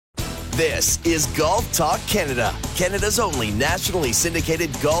This is Golf Talk Canada, Canada's only nationally syndicated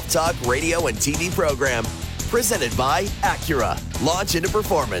golf talk radio and TV program. Presented by Acura. Launch into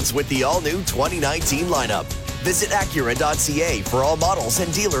performance with the all-new 2019 lineup. Visit Acura.ca for all models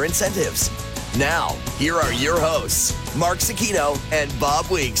and dealer incentives. Now, here are your hosts, Mark Zecchino and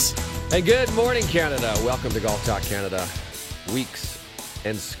Bob Weeks. Hey, good morning, Canada. Welcome to Golf Talk Canada. Weeks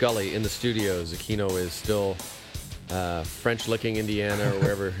and Scully in the studio. Zecchino is still French-licking Indiana or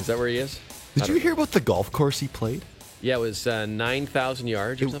wherever. Is that where he is? Did you hear about the golf course he played? Yeah, it was 9,000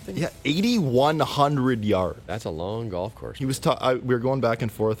 yards or something. Yeah, 8,100 yards. That's a long golf course. He was we were going back and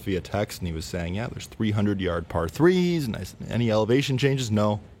forth via text, and he was saying, "Yeah, there's 300-yard par threes. And any elevation changes?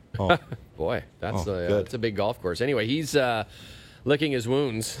 No." Oh. Boy, that's good. a big golf course. Anyway, he's licking his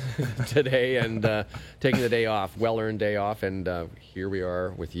wounds today and taking the day off, well-earned day off. And here we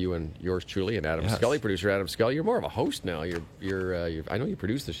are with you and yours truly and Adam Scully, producer Adam Scully. You're more of a host now. You're I know you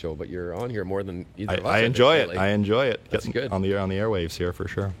produce the show, but you're on here more than either of us. I enjoy it. I enjoy it. That's good. On the airwaves here for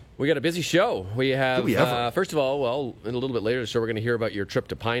sure. We got a busy show. We have, Do we ever? First of all, in a little bit later in the show, we're going to hear about your trip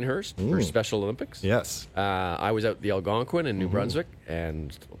to Pinehurst for Special Olympics. Yes. I was out at the Algonquin in New Brunswick,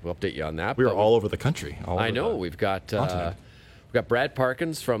 and we'll update you on that. We were all over the country. I know. We've got Brad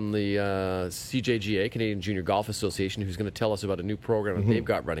Parkins from the CJGA, Canadian Junior Golf Association, who's going to tell us about a new program that they've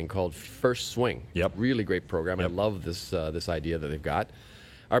got running called First Swing. Yep. Really great program. Yep. I love this idea that they've got.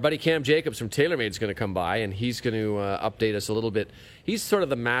 Our buddy Cam Jacobs from TaylorMade is going to come by, and he's going to update us a little bit. He's sort of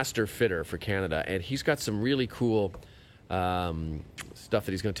the master fitter for Canada, and he's got some really cool stuff that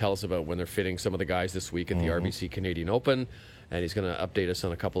he's going to tell us about when they're fitting some of the guys this week at the RBC Canadian Open. And he's going to update us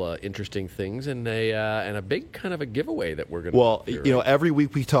on a couple of interesting things and a big kind of a giveaway that we're going to do. Well, every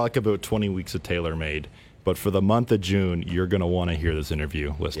week we talk about 20 weeks of TaylorMade, but for the month of June, you're going to want to hear this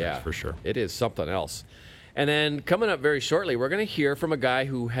interview, listeners, for sure. It is something else. And then coming up very shortly, we're going to hear from a guy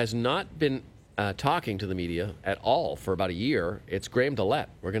who has not been talking to the media at all for about a year. It's Graham DeLaet.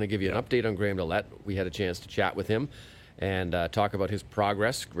 We're going to give you an update on Graham DeLaet. We had a chance to chat with him and talk about his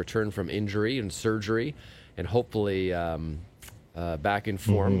progress, return from injury and surgery, and hopefully back in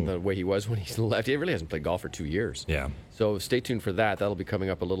form the way he was when he left. He really hasn't played golf for 2 years. Yeah. So stay tuned for that. That'll be coming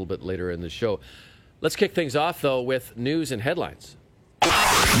up a little bit later in the show. Let's kick things off, though, with news and headlines.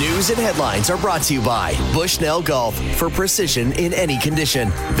 News and headlines are brought to you by Bushnell Golf. For precision in any condition,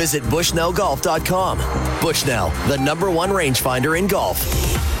 visit bushnellgolf.com. Bushnell, the #1 rangefinder in golf.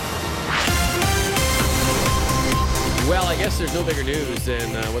 Well, I guess there's no bigger news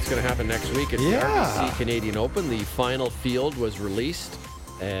than what's going to happen next week at the RBC Canadian Open. The final field was released,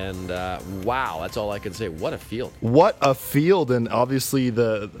 and wow, that's all I can say. What a field. What a field, and obviously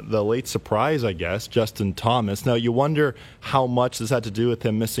the late surprise, I guess, Justin Thomas. Now, you wonder how much this had to do with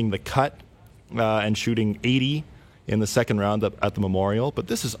him missing the cut and shooting 80 in the second round at the Memorial, but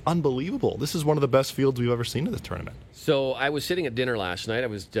this is unbelievable. This is one of the best fields we've ever seen in this tournament. So I was sitting at dinner last night.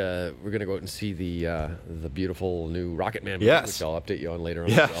 We're going to go out and see the beautiful new Rocket Man movie, which I'll update you on later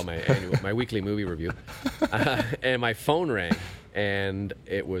on my weekly movie review. And my phone rang, and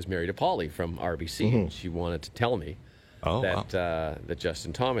it was Mary DePauli from RBC. And she wanted to tell me that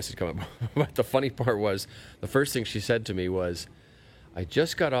Justin Thomas had come up. But the funny part was, the first thing she said to me was, "I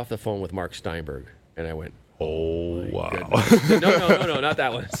just got off the phone with Mark Steinberg," and I went, "Oh, wow." No, not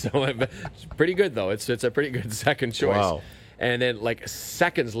that one. So it's pretty good, though. It's a pretty good second choice. Wow. And then, like,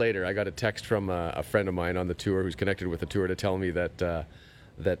 seconds later, I got a text from a friend of mine on the tour who's connected with the tour to tell me that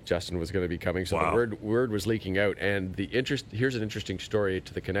Justin was going to be coming. So the word was leaking out. And here's an interesting story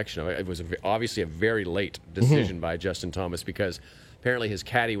to the connection. It was obviously a very late decision by Justin Thomas, because apparently his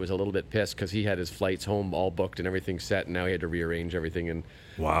caddy was a little bit pissed because he had his flights home all booked and everything set, and now he had to rearrange everything and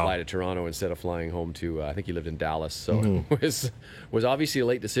fly to Toronto instead of flying home to, I think he lived in Dallas. So it was obviously a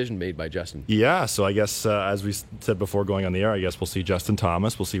late decision made by Justin. Yeah, so I guess, as we said before going on the air, I guess we'll see Justin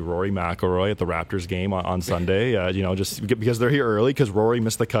Thomas, we'll see Rory McIlroy at the Raptors game on Sunday, just because they're here early, because Rory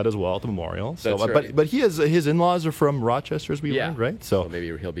missed the cut as well at the Memorial. So, That's right. But his in-laws are from Rochester, as we learned, right? So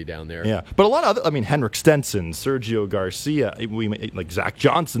maybe he'll be down there. Yeah, but a lot of Henrik Stenson, Sergio Garcia, like Zach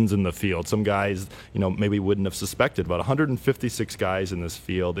Johnson's in the field. Some guys, maybe wouldn't have suspected. About 156 guys in this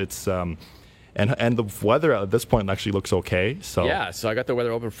field. It's and the weather at this point actually looks okay. So I got the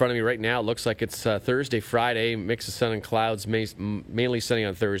weather open in front of me right now. It looks like it's Thursday, Friday, mix of sun and clouds, mainly sunny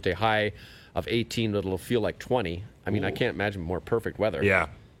on Thursday, high of 18, but it'll feel like 20. I mean, I can't imagine more perfect weather. Yeah.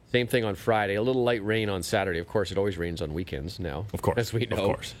 Same thing on Friday. A little light rain on Saturday. Of course, it always rains on weekends now. Of course, as we know. Of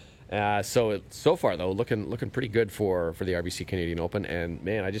course. So far though, looking pretty good for the RBC Canadian Open. And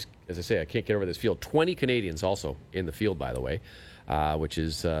man, I can't get over this field. 20 Canadians also in the field, by the way, which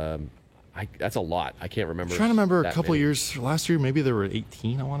is That's a lot. I can't remember. I'm trying to remember a couple many. years. Last year, maybe there were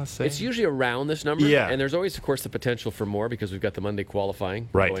 18, I want to say. It's usually around this number. Yeah. And there's always, of course, the potential for more because we've got the Monday qualifying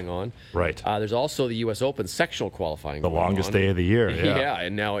going on. Right. There's also the U.S. Open sectional qualifying the going longest on. day of the year. Yeah. Yeah,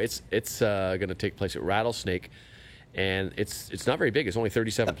 and now it's going to take place at Rattlesnake. And it's not very big. It's only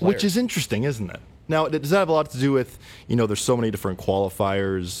 37 players. Which is interesting, isn't it? Now, does that have a lot to do with, there's so many different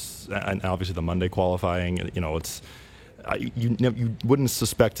qualifiers, and obviously the Monday qualifying, it's you wouldn't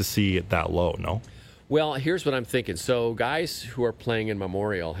suspect to see it that low, no? Well, here's what I'm thinking. So guys who are playing in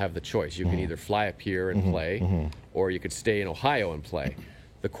Memorial have the choice. You can either fly up here and play, or you could stay in Ohio and play.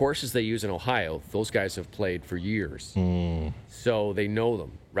 The courses they use in Ohio, those guys have played for years. So they know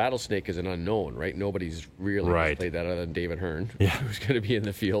them. Rattlesnake is an unknown, right? Nobody's really played that other than David Hearn, who's going to be in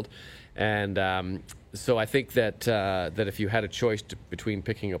the field. And so I think that if you had a choice between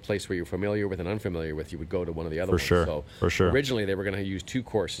picking a place where you're familiar with and unfamiliar with, you would go to one of the other ones. So for sure. Originally, they were going to use 2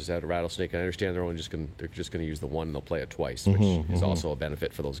 courses out of Rattlesnake, and I understand they're just going to use the one, and they'll play it twice, which is also a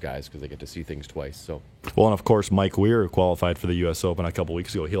benefit for those guys because they get to see things twice. So, well, and of course, Mike Weir qualified for the U.S. Open a couple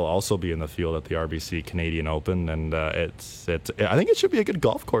weeks ago. He'll also be in the field at the RBC Canadian Open, and I think it should be a good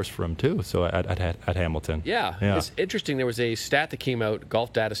golf course for him too. So at Hamilton, yeah, it's interesting. There was a stat that came out,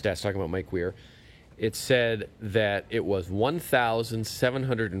 Golf Data Stats, talking about Mike Weir. It said that it was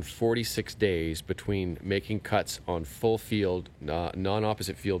 1,746 days between making cuts on full field,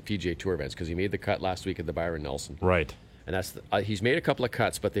 non-opposite field PGA Tour events, because he made the cut last week at the Byron Nelson. Right. And that's he's made a couple of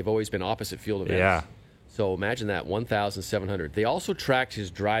cuts, but they've always been opposite field events. Yeah. So imagine that, 1,700. They also tracked his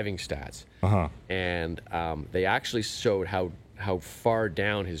driving stats, and they actually showed how far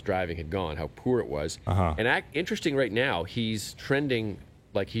down his driving had gone, how poor it was. And interesting right now, he's trending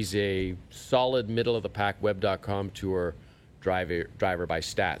like he's a solid middle-of-the-pack Web.com Tour driver by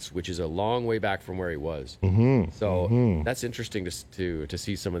stats, which is a long way back from where he was. So that's interesting to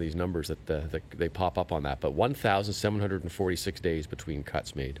see some of these numbers that they pop up on that. But 1,746 days between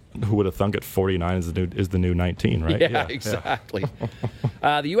cuts made. Who would have thunk it? 49 is the new 19, right? Yeah, exactly.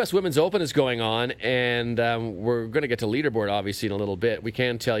 The U.S. Women's Open is going on, and we're going to get to leaderboard, obviously, in a little bit. We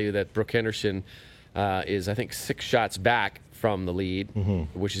can tell you that Brooke Henderson is, I think, 6 shots back from the lead,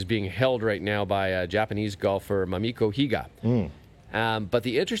 which is being held right now by Japanese golfer Mamiko Higa. But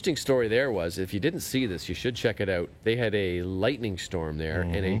the interesting story there was, if you didn't see this, you should check it out. They had a lightning storm there,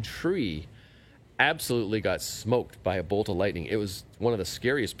 and a tree absolutely got smoked by a bolt of lightning. It was one of the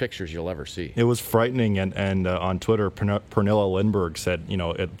scariest pictures you'll ever see. It was frightening, and on Twitter, Pernilla Lindbergh said,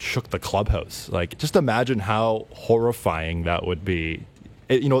 it shook the clubhouse. Like, just imagine how horrifying that would be.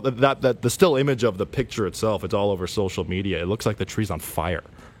 That the still image of the picture itself, it's all over social media. It looks like the tree's on fire.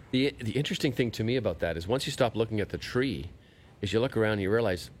 The interesting thing to me about that is once you stop looking at the tree, is you look around and you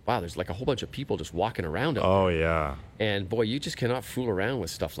realize, wow, there's like a whole bunch of people just walking around out there. Yeah. And boy, you just cannot fool around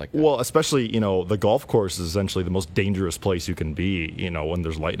with stuff like that. Well, especially, the golf course is essentially the most dangerous place you can be, when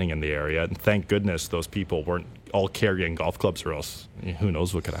there's lightning in the area. And thank goodness those people weren't all carrying golf clubs, or else who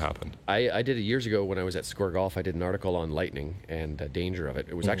knows what could have happened. I did it years ago when I was at Score Golf. I did an article on lightning and danger of it.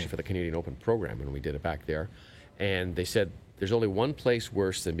 It was actually for the Canadian Open program when we did it back there. And they said there's only one place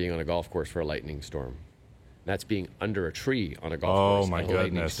worse than being on a golf course for a lightning storm. That's being under a tree on a golf course. Oh, my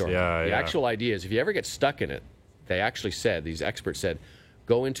goodness. The actual idea is if you ever get stuck in it, they actually said, these experts said,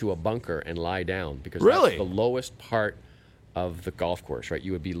 go into a bunker and lie down, because that's the lowest part of the golf course, right?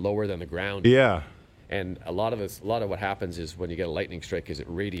 You would be lower than the ground. Yeah. And a lot of what happens is when you get a lightning strike is it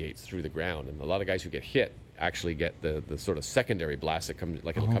radiates through the ground. And a lot of guys who get hit actually get the sort of secondary blast that comes,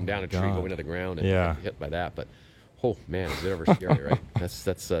 like it'll come down a tree, go into the ground, and get hit by that. But oh man, is it ever scary, right?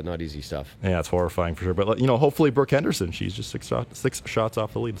 That's not easy stuff. Yeah, it's horrifying for sure. But hopefully Brooke Henderson, she's just 6 shots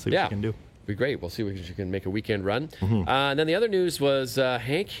off the lead. Let's see what she can do. Be great. We'll see if she can make a weekend run. And then the other news was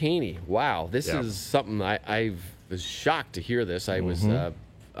Hank Haney. Wow, this is something I was shocked to hear this. I was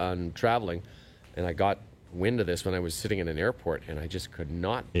on traveling, and I got wind of this when I was sitting in an airport, and I just could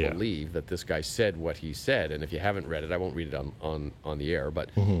not believe that this guy said what he said. And if you haven't read it, I won't read it on the air, but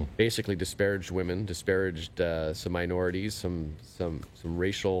basically disparaged women, disparaged some minorities, some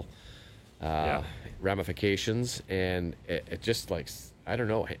racial ramifications, and it just I don't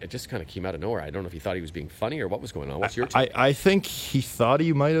know, it just kind of came out of nowhere. I don't know if he thought he was being funny or what was going on. What's your take? I think he thought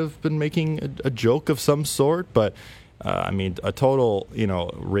he might have been making a joke of some sort, but a total,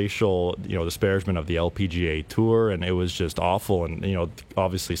 racial, disparagement of the LPGA Tour, and it was just awful. And,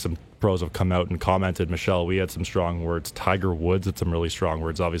 obviously some pros have come out and commented. Michelle, we had some strong words. Tiger Woods had some really strong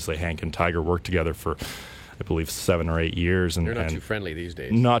words. Obviously, Hank and Tiger worked together for, I believe, 7 or 8 years. And they're not too friendly these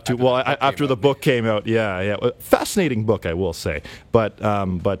days. Not too well. After the book came out, fascinating book, I will say. But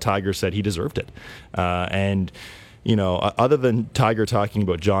Tiger said he deserved it, and other than Tiger talking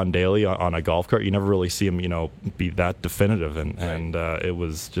about John Daly on a golf cart, you never really see him, be that definitive. And it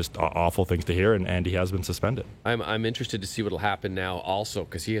was just awful things to hear. And he has been suspended. I'm interested to see what will happen now also,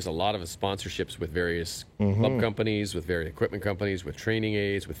 because he has a lot of sponsorships with various club companies, with various equipment companies, with training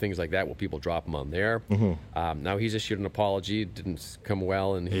aids, with things like that. Will people drop him on there? Now he's issued an apology. It didn't come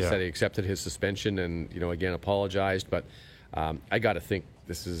well, and he said he accepted his suspension and, again, apologized. But I got to think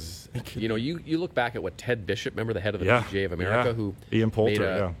this is, you look back at what Ted Bishop, remember the head of the PGA of America, who Ian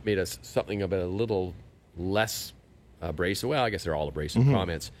Poulter, made us something about a little less abrasive. Well, I guess they're all abrasive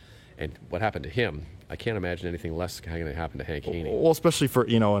comments. And what happened to him, I can't imagine anything less going to happen to Hank Haney. Well, especially for,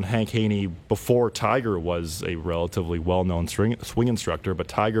 and Hank Haney, before Tiger was a relatively well-known swing instructor, but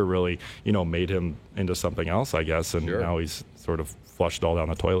Tiger really, made him into something else, I guess, and now he's sort of flushed all down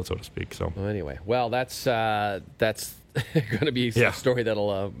the toilet, so to speak. So anyway, well, that's going to be a story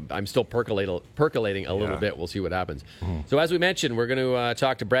that'll I'm still percolating a little bit. We'll see what happens. So as we mentioned, we're going to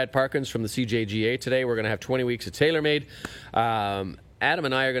talk to Brad Parkins from the CJGA today. We're going to have 20 weeks at TaylorMade. Adam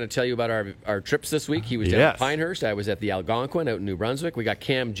and I are going to tell you about our trips this week. He was down at Pinehurst. I was at the Algonquin out in New Brunswick. We got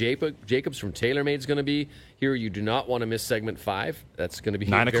Cam Jacobs from TaylorMade is going to be here. You do not want to miss segment 5. That's going to be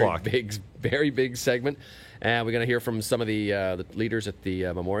 9 o'clock. Very big segment. And we're going to hear from some of the leaders at the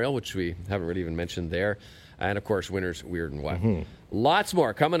memorial, which we haven't really even mentioned there. And, of course, winners, weird and what. Lots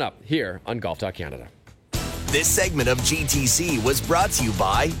more coming up here on Golf Talk Canada. This segment of GTC was brought to you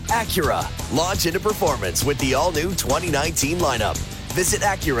by Acura. Launch into performance with the all-new 2019 lineup. Visit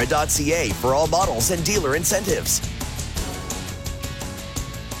Acura.ca for all models and dealer incentives.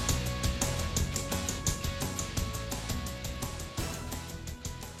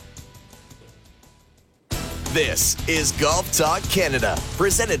 This is Golf Talk Canada,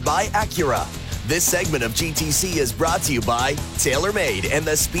 presented by Acura. This segment of GTC is brought to you by TaylorMade and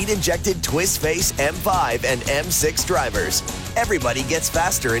the speed-injected Twist Face M5 and M6 drivers. Everybody gets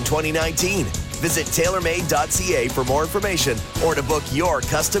faster in 2019. Visit TaylorMade.ca for more information or to book your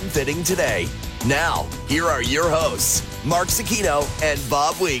custom fitting today. Now, here are your hosts, Mark Zecchino and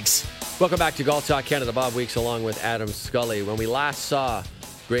Bob Weeks. Welcome back to Golf Talk Canada. Bob Weeks along with Adam Scully. When we last saw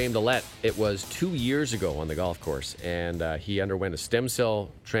Graham Dillette, it was 2 years ago on the golf course, and he underwent a stem cell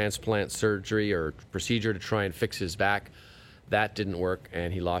transplant surgery or procedure to try and fix his back. That didn't work,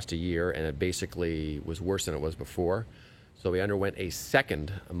 and he lost a year, and it basically was worse than it was before. So he underwent a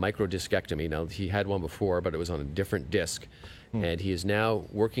second microdiscectomy. Now, he had one before, but it was on a different disc, and he is now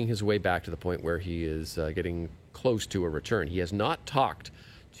working his way back to the point where he is getting close to a return. He has not talked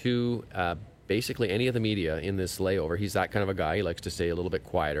to basically any of the media in this layover. He's that kind of a guy. He likes to stay a little bit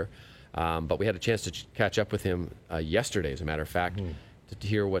quieter. But we had a chance to catch up with him yesterday, as a matter of fact, to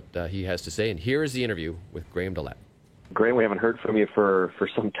hear what he has to say. And here is the interview with Graham Dillette. Graham, we haven't heard from you for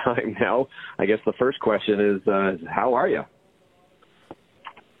some time now. I guess the first question is, how are you?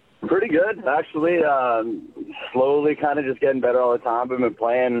 Pretty good, actually. Slowly kind of just getting better all the time. I've been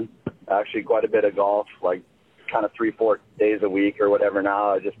playing actually quite a bit of golf, like kind of 3-4 days a week or whatever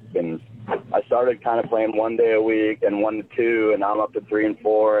now. I started kind of playing 1 day a week and 1 to 2, and now I'm up to 3 and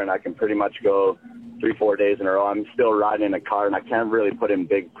 4, and I can pretty much go 3-4 days in a row. I'm still riding in a car, and I can't really put in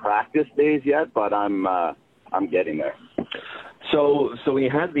big practice days yet, but I'm getting there. So you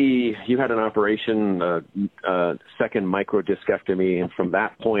had an operation, second microdiscectomy, and from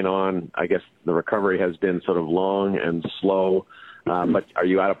that point on, I guess the recovery has been sort of long and slow. But are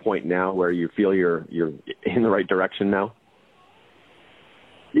you at a point now where you feel you're in the right direction now?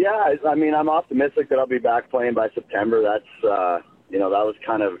 Yeah, I mean, I'm optimistic that I'll be back playing by September. That's that was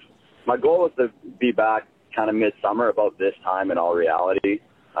kind of my goal was to be back kind of midsummer, about this time in all reality.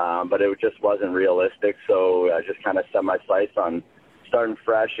 But it just wasn't realistic, so I just kind of set my sights on starting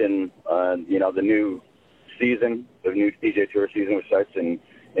fresh in, the new season, the new PGA Tour season, which starts in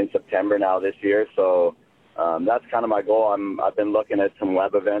September now this year. So that's kind of my goal. I've been looking at some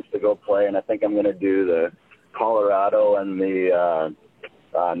web events to go play, and I think I'm going to do the Colorado and the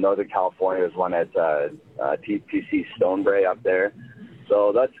Northern California is one at TPC Stonebray up there.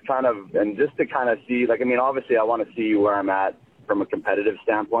 So that's kind of, and just to kind of see, obviously I want to see where I'm at from a competitive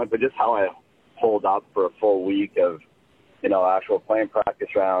standpoint, but just how I hold up for a full week of, actual playing practice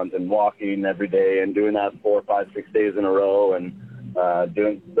rounds and walking every day and doing that 4, 5, 6 days in a row and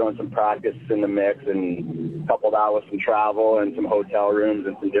throwing some practice in the mix and couple that with some travel and some hotel rooms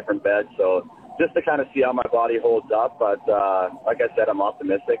and some different beds. So just to kind of see how my body holds up. But like I said, I'm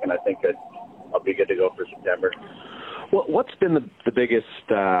optimistic, and I think I'll be good to go for September. Well, what's been the biggest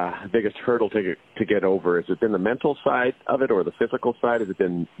hurdle to get over? Has it been the mental side of it or the physical side? Has it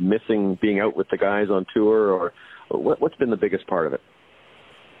been missing being out with the guys on tour, or what's been the biggest part of it?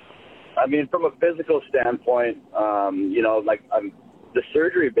 I mean, from a physical standpoint, the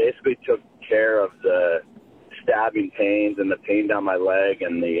surgery basically took care of the stabbing pains and the pain down my leg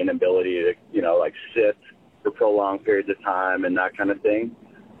and the inability to, sit for prolonged periods of time and that kind of thing.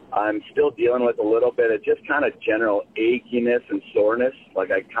 I'm still dealing with a little bit of just kind of general achiness and soreness.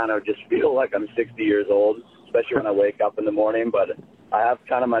 Like I kind of just feel like I'm 60 years old, especially when I wake up in the morning. But I have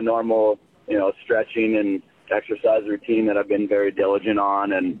kind of my normal, stretching and exercise routine that I've been very diligent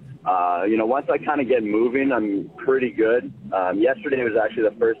on. And, once I kind of get moving, I'm pretty good. Yesterday was actually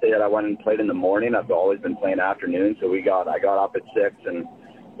the first day that I went and played in the morning. I've always been playing afternoon. So I got up at 6 and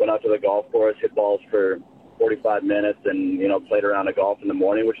went out to the golf course, hit balls for 45 minutes and, played around a golf in the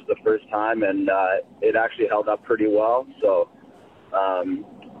morning, which is the first time, and it actually held up pretty well. So,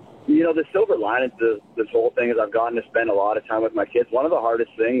 the silver lining to this whole thing is I've gotten to spend a lot of time with my kids. One of the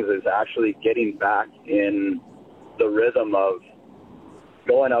hardest things is actually getting back in the rhythm of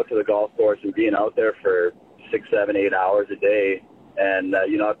going out to the golf course and being out there for 6, 7, 8 hours a day. And,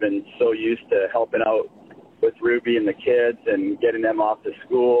 I've been so used to helping out with Ruby and the kids and getting them off to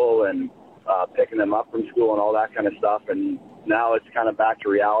school and picking them up from school and all that kind of stuff. And now it's kind of back to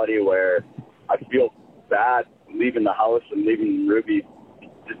reality where I feel bad leaving the house and leaving Ruby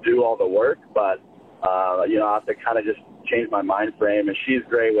to do all the work. But, I have to kind of just change my mind frame. And she's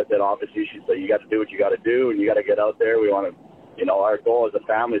great with it. Obviously, she's like, you got to do what you got to do and you got to get out there. We want to, our goal as a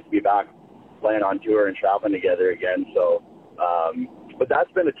family is to be back playing on tour and traveling together again. So, but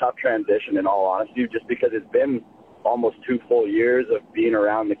that's been a tough transition in all honesty, just because it's been almost 2 full years of being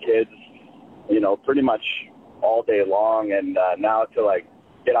around the kids, pretty much all day long. And now to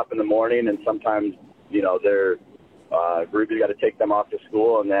get up in the morning and sometimes, they're Ruby's got to take them off to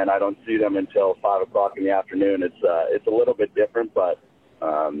school and then I don't see them until 5 o'clock in the afternoon. It's a little bit different, but,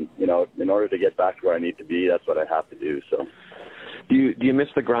 in order to get back to where I need to be, that's what I have to do. So. Do you miss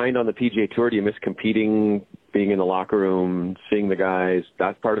the grind on the PGA Tour? Do you miss competing, being in the locker room, seeing the guys?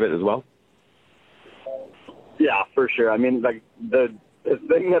 That's part of it as well? Yeah, for sure. I mean, the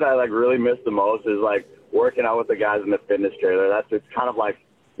thing that I really miss the most is working out with the guys in the fitness trailer. It's kind of like,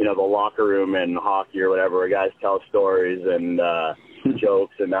 the locker room in hockey or whatever, where guys tell stories and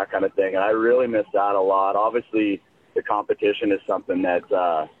jokes and that kind of thing. And I really miss that a lot. Obviously, the competition is something that,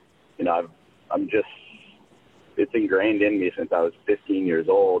 it's ingrained in me since I was 15 years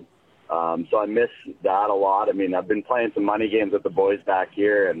old. So I miss that a lot. I mean, I've been playing some money games with the boys back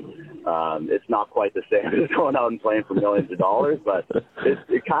here, and it's not quite the same as going out and playing for millions of dollars, but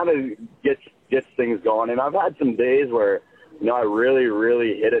it kind of gets things going. And I've had some days where, I really,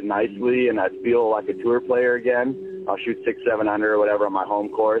 really hit it nicely, and I feel like a tour player again. I'll shoot 6, 7 under or whatever on my home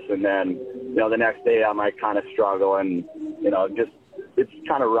course, and then, the next day I might kind of struggle and, it's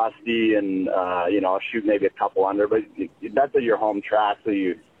kind of rusty and, I'll shoot maybe a couple under, but that's at your home track, so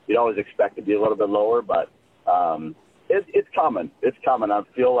you'd always expect to be a little bit lower, but it's coming. It's coming. I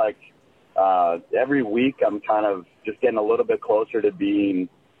feel like every week I'm kind of just getting a little bit closer to being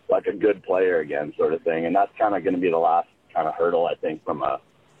like a good player again, sort of thing, and that's kind of going to be the last kind of hurdle, I think, from a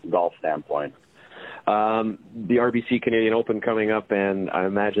golf standpoint. The RBC Canadian Open coming up, and I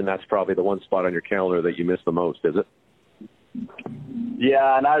imagine that's probably the one spot on your calendar that you miss the most, is it?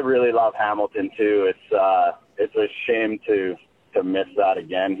 Yeah, and I really love Hamilton too. It's a shame to miss that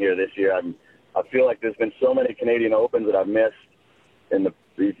again here this year. I feel like there's been so many Canadian Opens that I've missed in the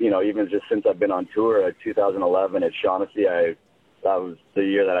even just since I've been on tour. 2011 at Shaughnessy, that was the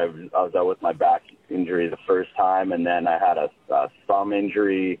year that I was out with my back injury the first time, and then I had a thumb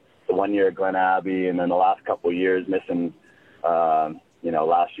injury the 1 year at Glen Abbey, and then the last couple of years missing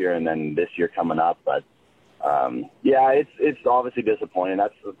last year and then this year coming up, but. It's obviously disappointing.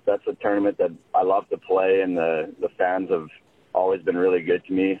 That's a tournament that I love to play, and the fans have always been really good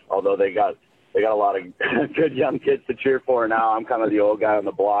to me. Although they got a lot of good young kids to cheer for now. I'm kind of the old guy on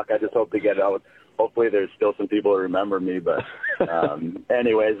the block. I just hope to get out. Hopefully, there's still some people who remember me. But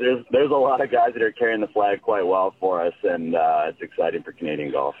anyways, there's a lot of guys that are carrying the flag quite well for us, and it's exciting for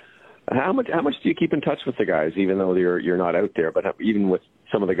Canadian golf. How much do you keep in touch with the guys, even though you're not out there, but even with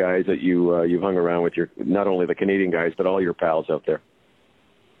some of the guys that you've hung around with, not only the Canadian guys, but all your pals out there?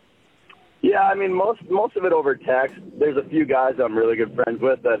 Yeah, I mean, most of it over text. There's a few guys I'm really good friends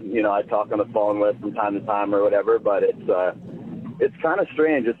with that, I talk on the phone with from time to time or whatever, but it's kind of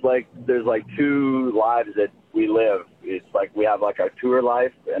strange. It's like there's 2 lives that we live. It's like we have our tour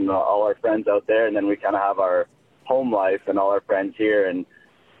life and all our friends out there, and then we kind of have our home life and all our friends here. And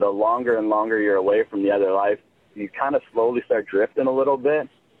the longer and longer you're away from the other life, you kind of slowly start drifting a little bit.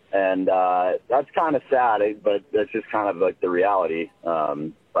 And that's kind of sad, but that's just kind of like the reality.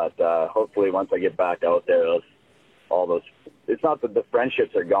 But hopefully once I get back out there, all those it's not that the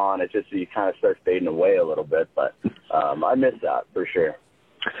friendships are gone. It's just you kind of start fading away a little bit. But I miss that for sure.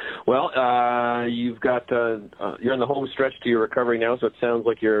 Well, you've got you're in the home stretch to your recovery now, so it sounds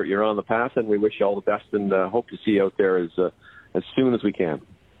like you're on the path, and we wish you all the best and hope to see you out there as soon as we can.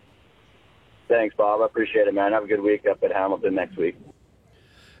 Thanks, Bob. I appreciate it, man. Have a good week up at Hamilton next week.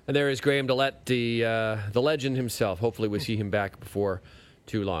 And there is Graham Dillette, the legend himself. Hopefully we see him back before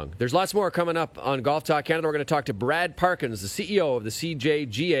too long. There's lots more coming up on Golf Talk Canada. We're going to talk to Brad Parkins, the CEO of the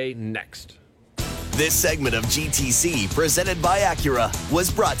CJGA, next. This segment of GTC, presented by Acura,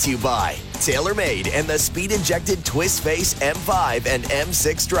 was brought to you by TaylorMade and the speed-injected Twist Face M5 and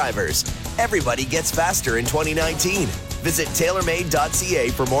M6 drivers. Everybody gets faster in 2019. Visit TaylorMade.ca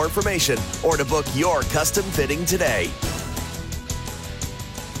for more information or to book your custom fitting today.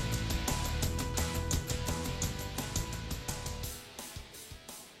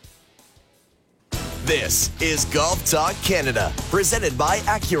 This is Golf Talk Canada, presented by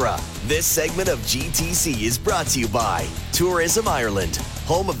Acura. This segment of GTC is brought to you by Tourism Ireland,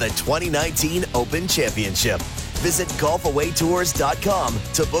 home of the 2019 Open Championship. Visit golfawaytours.com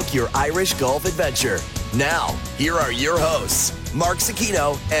to book your Irish golf adventure. Now, here are your hosts, Mark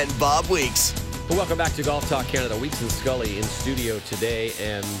Cicchino and Bob Weeks. Well, welcome back to Golf Talk Canada. Weeks and Scully in studio today,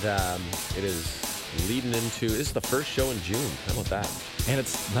 and it is leading into, this is the first show in June. How about that? And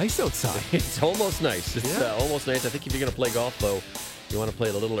it's nice outside. It's almost nice. It's almost nice. I think if you're going to play golf, though, you want to play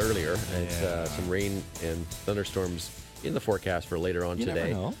it a little earlier. It's some rain and thunderstorms in the forecast for later on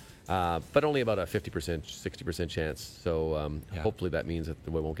today. Never know. But only about a 50%, 60% chance. So hopefully that means that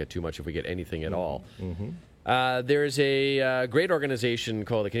we won't get too much if we get anything at all. Mm-hmm. There's a great organization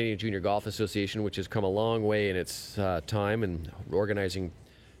called the Canadian Junior Golf Association, which has come a long way in its time in organizing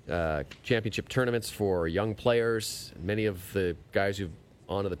championship tournaments for young players. Many of the guys who've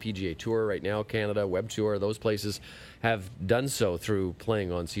on to the PGA Tour right now, Canada, Web Tour, those places have done so through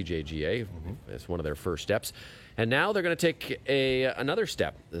playing on CJGA. It's one of their first steps. And now they're going to take another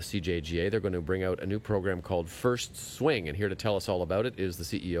step, the CJGA. They're going to bring out a new program called First Swing. And here to tell us all about it is the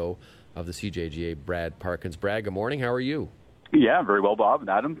CEO of the CJGA, Brad Parkins. Brad, good morning. How are you? Yeah, very well, Bob and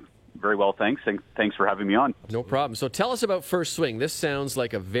Adam. Very well, thanks. Thanks for having me on. No problem. So tell us about First Swing. This sounds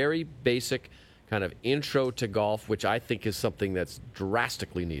like a very basic kind of intro to golf, which I think is something that's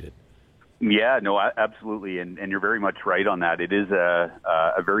drastically needed. Yeah, no, absolutely, and you're very much right on that. It is a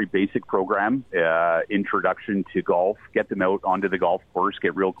very basic program, introduction to golf, get them out onto the golf course,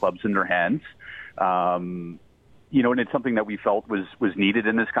 get real clubs in their hands. And it's something that we felt was needed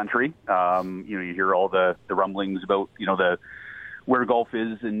in this country. You hear all the rumblings about, where golf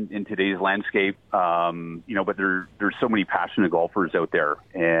is in today's landscape, but there's so many passionate golfers out there,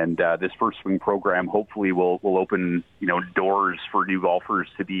 and this First Swing program hopefully will open doors for new golfers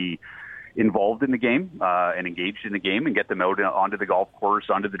to be involved in the game and engaged in the game, and get them out onto the golf course,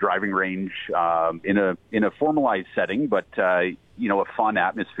 onto the driving range, in a formalized setting, but a fun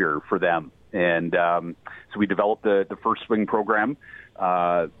atmosphere for them. And so we developed the First Swing program.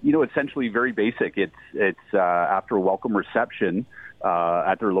 Essentially very basic. It's after a welcome reception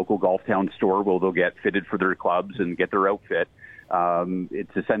at their local Golf Town store, where they'll get fitted for their clubs and get their outfit.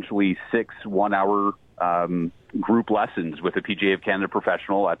 It's essentially 6 1-hour group lessons with a PGA of Canada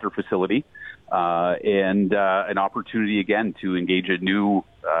professional at their facility, and an opportunity again to engage a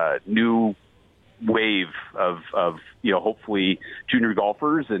new wave of hopefully junior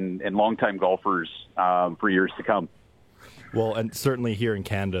golfers and longtime golfers for years to come. Well, and certainly here in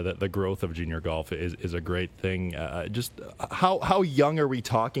Canada, the growth of junior golf is a great thing. Just how young are we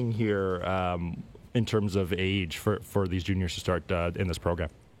talking here in terms of age for these juniors to start in this program?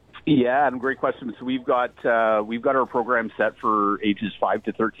 Yeah, and great question. So we've got our program set for ages 5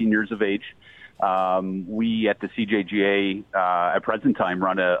 to 13 years of age. We at the CJGA at present time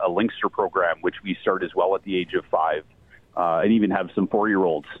run a Linkster program, which we start as well at the age of 5. And even have some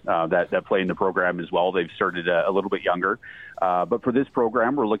 4-year-olds that play in the program as well. They've started a little bit younger. But for this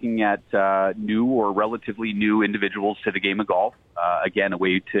program, we're looking at new or relatively new individuals to the game of golf. Again, a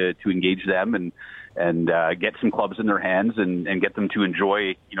way to engage them and get some clubs in their hands and get them to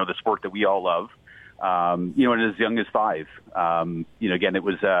enjoy, the sport that we all love. And as young as 5. Again, it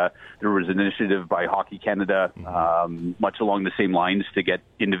was there was an initiative by Hockey Canada, much along the same lines, to get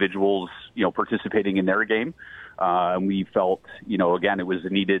individuals, participating in their game. And we felt, again, it was a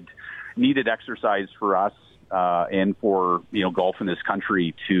needed exercise for us and for golf in this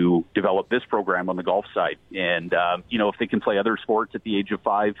country to develop this program on the golf side. And if they can play other sports at the age of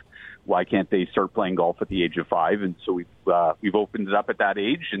 5, why can't they start playing golf at the age of 5? And so we've opened it up at that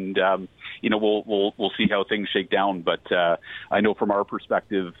age, and we'll see how things shake down. But I know from our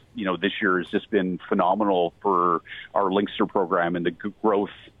perspective, this year has just been phenomenal for our Linkster program and the growth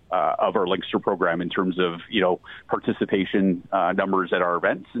of our Linkster program in terms of participation numbers at our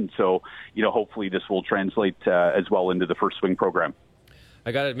events. And so hopefully this will translate as well into the First Swing program.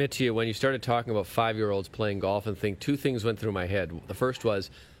 I got to admit to you, when you started talking about 5-year-olds playing golf and two things went through my head. The first was,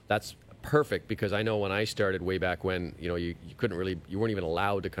 that's perfect, because I know when I started way back when, you weren't even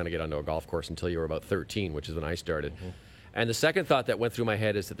allowed to kind of get onto a golf course until you were about 13, which is when I started. Mm-hmm. And the second thought that went through my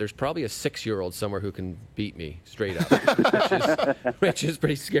head is that there's probably a 6-year-old somewhere who can beat me straight up, which is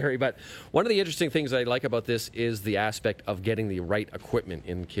pretty scary. But one of the interesting things I like about this is the aspect of getting the right equipment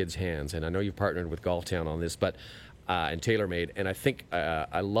in kids' hands. And I know you've partnered with Golf Town on this, but and TaylorMade. And I think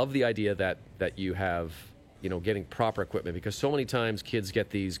I love the idea that you have, getting proper equipment, because so many times kids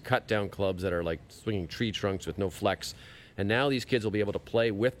get these cut-down clubs that are like swinging tree trunks with no flex. And now these kids will be able to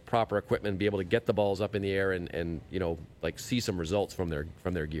play with proper equipment, be able to get the balls up in the air and see some results from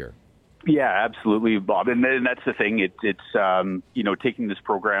their gear. Yeah, absolutely, Bob. And that's the thing. It's taking this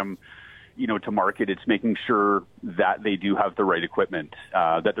program, to market. It's making sure that they do have the right equipment,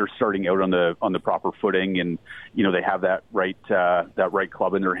 that they're starting out on the proper footing, and they have that right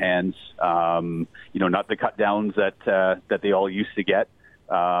club in their hands. Not the cut downs that they all used to get,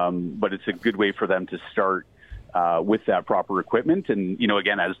 but it's a good way for them to start with that proper equipment. And,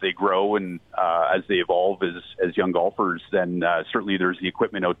 again, as they grow and as they evolve as young golfers, then certainly there's the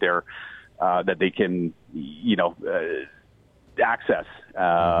equipment out there that they can, access,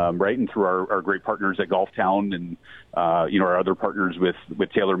 right? And through our great partners at Golf Town and, our other partners with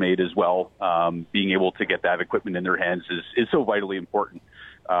TaylorMade as well, being able to get that equipment in their hands is so vitally important.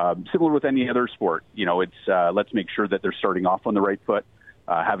 Similar with any other sport, it's let's make sure that they're starting off on the right foot,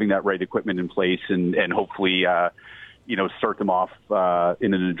 having that right equipment in place, and hopefully, start them off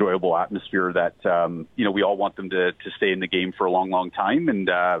in an enjoyable atmosphere that, we all want them to stay in the game for a long, long time. And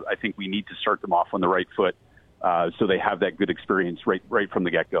I think we need to start them off on the right foot so they have that good experience right from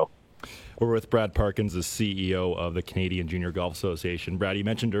the get-go. We're with Brad Parkins, the CEO of the Canadian Junior Golf Association. Brad, you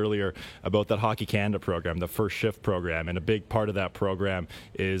mentioned earlier about that Hockey Canada program, the First Shift program, and a big part of that program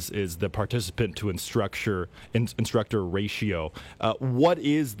is the participant to instructor ratio. What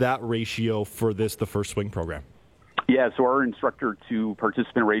is that ratio for the First Swing program? Yeah, so our instructor to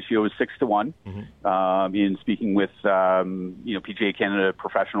participant ratio is 6 to 1. Mm-hmm. In speaking with PGA Canada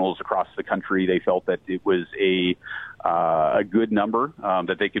professionals across the country, they felt that it was a good number,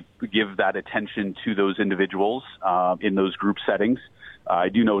 that they could give that attention to those individuals in those group settings. I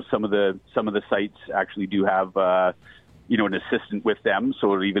do know some of the sites actually do have an assistant with them,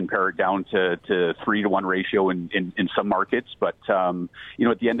 so it'll even pare it down to 3 to 1 ratio in some markets. But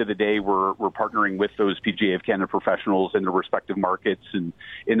at the end of the day, we're partnering with those PGA of Canada professionals in their respective markets and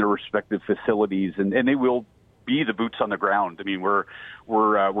in their respective facilities, and they will be the boots on the ground. I mean, we're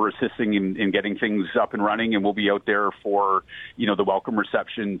assisting in getting things up and running, and we'll be out there for the welcome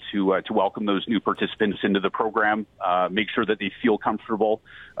reception to welcome those new participants into the program. Make sure that they feel comfortable.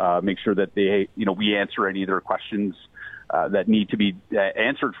 Make sure that we answer any of their questions that need to be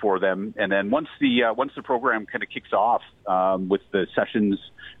answered for them. And then once the program kind of kicks off with the sessions,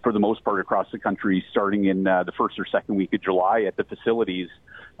 for the most part across the country, starting in the first or second week of July at the facilities,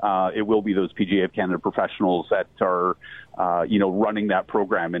 it will be those PGA of Canada professionals that are, running that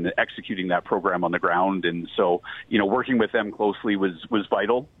program and executing that program on the ground. And so, working with them closely was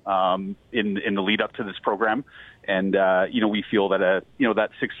vital in the lead up to this program. And, we feel that that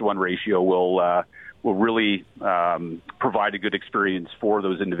 6 to 1 ratio will really provide a good experience for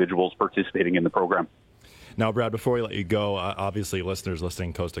those individuals participating in the program. Now, Brad, before we let you go, obviously listeners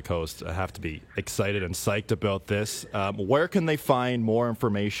listening coast to coast have to be excited and psyched about this. Where can they find more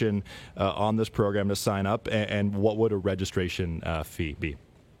information on this program to sign up, and what would a registration fee be?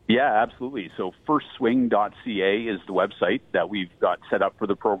 Yeah, absolutely. So firstswing.ca is the website that we've got set up for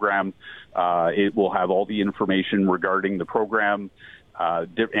the program. It will have all the information regarding the program,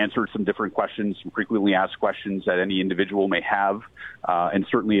 answer some different questions, some frequently asked questions that any individual may have. And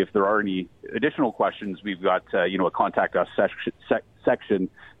certainly if there are any additional questions, we've got, a contact us section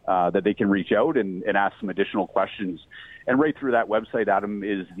that they can reach out and ask some additional questions. And right through that website, Adam,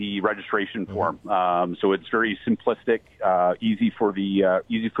 is the registration form. So it's very simplistic, easy for the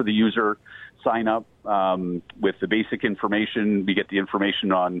user. Sign up with the basic information. We get the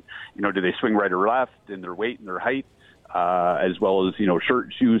information on, do they swing right or left, and their weight and their height. as well as,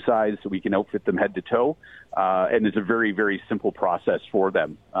 shirt, shoe size, so we can outfit them head to toe. And it's a very, very simple process for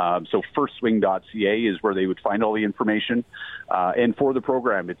them. So firstswing.ca is where they would find all the information. And for the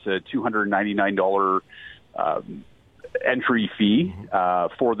program, it's a $299 entry fee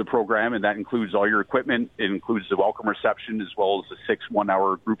for the program, and that includes all your equipment. It includes the welcome reception as well as the 6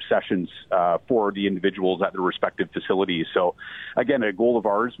 one-hour group sessions for the individuals at their respective facilities. So, again, a goal of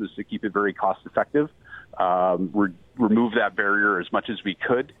ours was to keep it very cost-effective, remove that barrier as much as we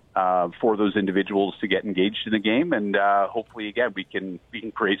could for those individuals to get engaged in the game, and hopefully, again, we can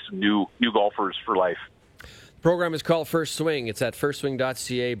create some new golfers for life. The program is called First Swing. It's at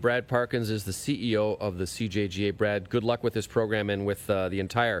firstswing.ca. Brad Parkins is the CEO of the CJGA. Brad, good luck with this program and with the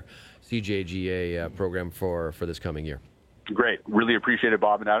entire CJGA program for this coming year. Great. Really appreciate it,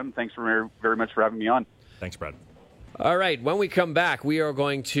 Bob and Adam. Thanks very much for having me on. Thanks, Brad. All right. When we come back, we are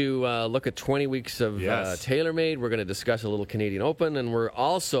going to look at 20 weeks of TaylorMade. We're going to discuss a little Canadian Open, and we're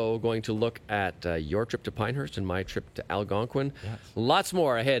also going to look at your trip to Pinehurst and my trip to Algonquin. Yes. Lots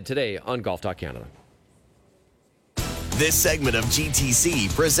more ahead today on Golf Talk Canada. This segment of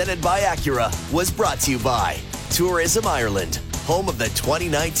GTC, presented by Acura, was brought to you by Tourism Ireland, home of the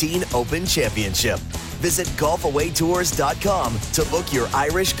 2019 Open Championship. Visit golfawaytours.com to book your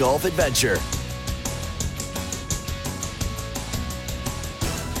Irish golf adventure.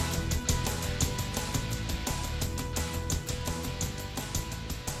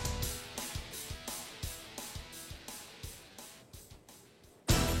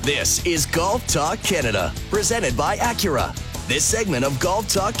 This is Golf Talk Canada, presented by Acura. This segment of Golf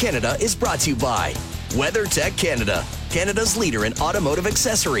Talk Canada is brought to you by WeatherTech Canada, Canada's leader in automotive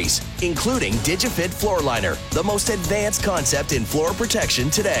accessories, including DigiFit Floor Liner, the most advanced concept in floor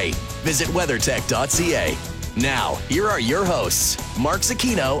protection today. Visit weathertech.ca. Now, here are your hosts, Mark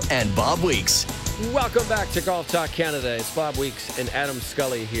Zecchino and Bob Weeks. Welcome back to Golf Talk Canada. It's Bob Weeks and Adam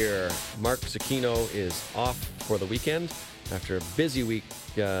Scully here. Mark Zecchino is off for the weekend after a busy week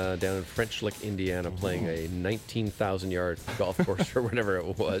down in French Lick, Indiana, playing a 19,000-yard golf course or whatever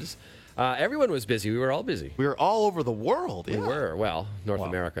it was. Everyone was busy. We were all busy. We were all over the world. We were. Well, North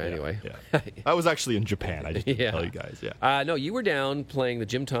America anyway. Yeah. I was actually in Japan. I just didn't tell you guys. Yeah. No, you were down playing the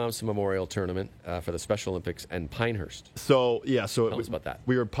Jim Thompson Memorial Tournament for the Special Olympics and Pinehurst. So tell us about that.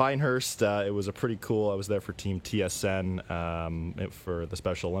 We were Pinehurst. It was a pretty cool. I was there for Team TSN for the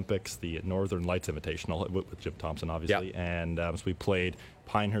Special Olympics, the Northern Lights Invitational with Jim Thompson, obviously. Yep. And so we played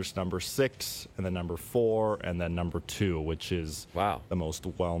Pinehurst number 6, and then number 4, and then number 2, which is the most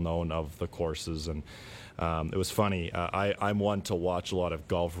well-known of the courses. And it was funny. I'm one to watch a lot of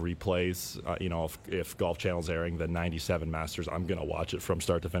golf replays. If Golf Channel's airing the 97 Masters, I'm going to watch it from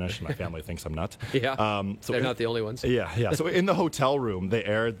start to finish. My family thinks I'm nuts. Yeah, so they're not the only ones. Yeah. So in the hotel room, they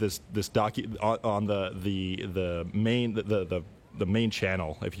aired this on the main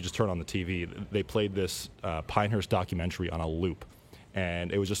channel. If you just turn on the TV, they played this Pinehurst documentary on a loop.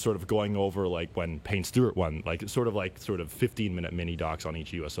 And it was just sort of going over like when Payne Stewart won, like sort of 15-minute mini docs on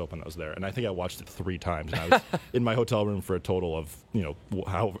each U.S. Open that was there. And I think I watched it 3 times. And I was in my hotel room for a total of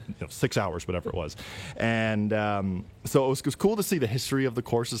 6 hours, whatever it was. And so it was cool to see the history of the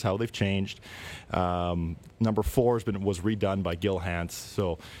courses, how they've changed. Number 4 was redone by Gil Hanse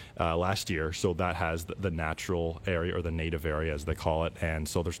last year, so that has the natural area, or the native area as they call it, and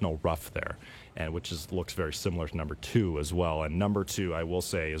so there's no rough there, and which looks very similar to number 2 as well. And number 2, I will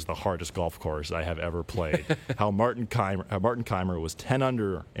say, is the hardest golf course I have ever played. How Martin Keimer was 10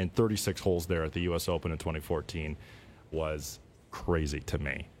 under in 36 holes there at the U.S. Open in 2014 was crazy to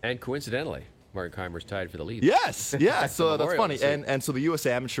me. And coincidentally, Martin Keimer's tied for the lead. Yes, yeah. So that's funny. And so the U.S.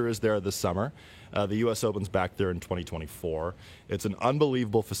 Amateur is there this summer. The U.S. Open's back there in 2024. It's an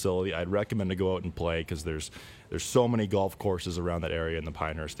unbelievable facility. I'd recommend to go out and play because there's so many golf courses around that area in the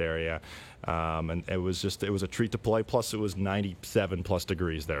Pinehurst area. And it was a treat to play. Plus, it was 97 plus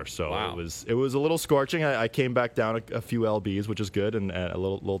degrees there. So it was a little scorching. I came back down a few LBs, which is good, and a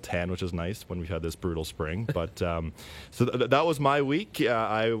little tan, which is nice when we've had this brutal spring. But so that was my week.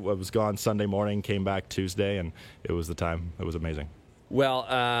 I was gone Sunday morning, came back Tuesday, and it was the time. It was amazing. Well,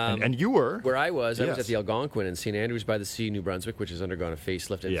 and you were where I was. I was at the Algonquin in St. Andrews by the Sea, New Brunswick, which has undergone a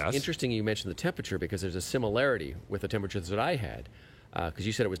facelift. And it's interesting you mentioned the temperature because there's a similarity with the temperatures that I had. Because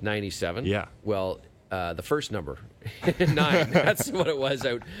you said it was 97. Yeah. Well, the first number, 9. That's what it was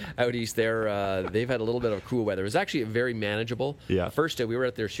out east there. They've had a little bit of cool weather. It was actually very manageable. Yeah. First day we were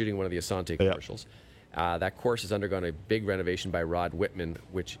out there shooting one of the Asante commercials. That course has undergone a big renovation by Rod Whitman,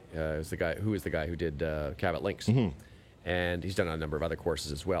 which is the guy who did Cabot Links. Mm-hmm. And he's done a number of other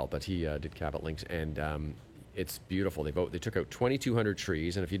courses as well, but he did Cabot Links, and it's beautiful. They took out 2,200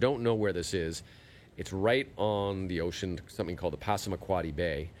 trees, and if you don't know where this is, It's right on the ocean, something called the Passamaquoddy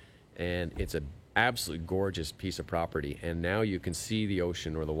Bay, and it's an absolutely gorgeous piece of property. And now you can see the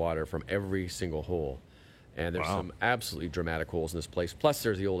ocean or the water from every single hole. And there's some absolutely dramatic holes in this place. Plus,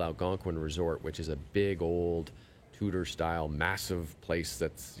 there's the old Algonquin Resort, which is a big old Tudor-style, massive place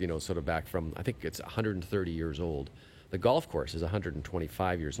that's, sort of back from, I think it's 130 years old. The golf course is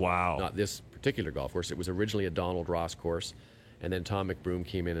 125 years old. Wow. Not this particular golf course. It was originally a Donald Ross course, and then Tom McBroom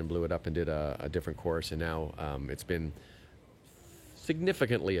came in and blew it up and did a different course, and now it's been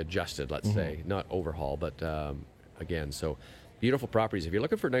significantly adjusted, let's say. Not overhaul, but again, so beautiful properties. If you're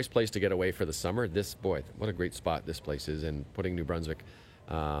looking for a nice place to get away for the summer, what a great spot this place is. And putting New Brunswick,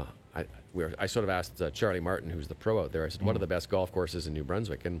 I sort of asked Charlie Martin, who's the pro out there, I said, what are the best golf courses in New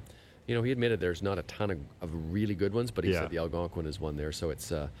Brunswick? And, he admitted there's not a ton of really good ones, but he said the Algonquin is one there. So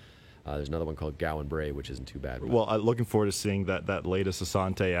it's there's another one called Gowan Bray, which isn't too bad. Well, looking forward to seeing that latest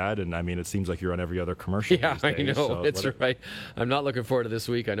Asante ad, and I mean, it seems like you're on every other commercial. Yeah, these days, I know. so It's right. I'm not looking forward to this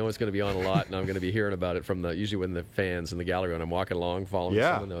week. I know it's going to be on a lot, and I'm going to be hearing about it from usually when the fans in the gallery, when I'm walking along, following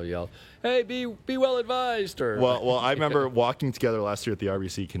someone, they'll yell, "Hey, be well advised!" Or well, I remember walking together last year at the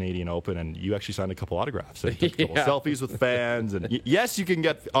RBC Canadian Open, and you actually signed a couple autographs and took a couple selfies with fans. And yes, you can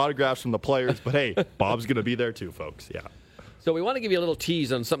get autographs from the players, but hey, Bob's going to be there too, folks. Yeah. So we want to give you a little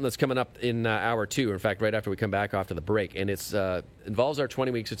tease on something that's coming up in hour 2. In fact, right after we come back after the break. And it involves our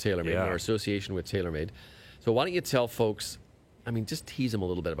 20 weeks of TaylorMade, and our association with TaylorMade. So why don't you tell folks, just tease them a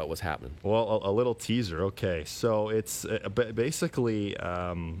little bit about what's happening. Well, a little teaser. Okay. So it's basically,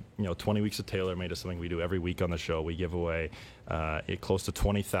 20 weeks of TaylorMade is something we do every week on the show. We give away close to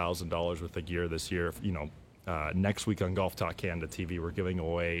 $20,000 worth of gear this year. Next week on Golf Talk Canada TV, we're giving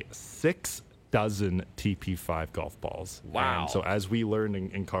away 6 dozen TP5 golf balls. Wow. And so as we learned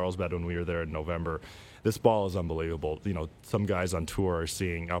in Carlsbad when we were there in November, this ball is unbelievable. Some guys on tour are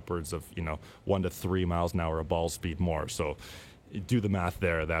seeing upwards of 1 to 3 miles an hour of ball speed more. So do the math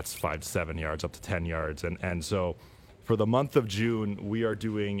there. That's 5 to 7 yards, up to 10 yards. And so for the month of June, we are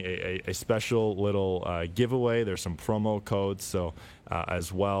doing a special little giveaway. There's some promo codes, so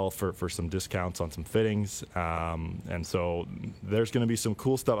as well for some discounts on some fittings. And so there's going to be some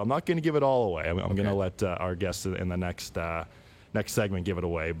cool stuff. I'm not going to give it all away. I'm going to let our guests in the next segment give it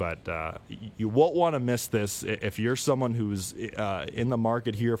away. But you won't want to miss this. If you're someone who's in the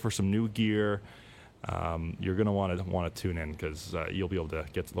market here for some new gear, you're going to want to tune in because you'll be able to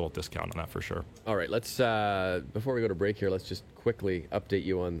get a little discount on that for sure. All right, let's before we go to break here, let's just quickly update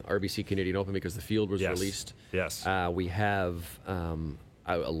you on RBC Canadian Open because the field was released. Yes. We have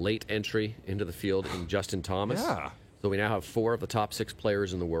a late entry into the field in Justin Thomas. Yeah. So we now have 4 of the top 6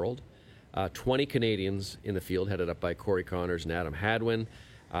 players in the world. 20 Canadians in the field, headed up by Corey Connors and Adam Hadwin.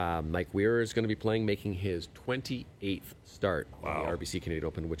 Mike Weir is going to be playing, making his 28th start on the RBC Canadian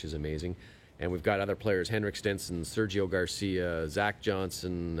Open, which is amazing. And we've got other players, Henrik Stenson, Sergio Garcia, Zach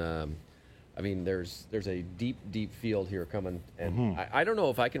Johnson. There's a deep field here coming. And I don't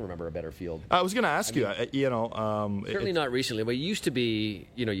know if I can remember a better field. I was going to ask you, certainly not recently. But it used to be,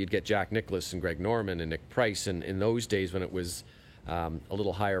 you'd get Jack Nicklaus and Greg Norman and Nick Price in those days when it was a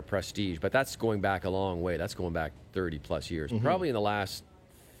little higher prestige. But that's going back a long way. That's going back 30-plus years. Probably in the last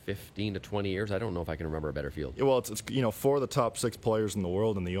 15 to 20 years. I don't know if I can remember a better field. Well, it's 4 of the top 6 players in the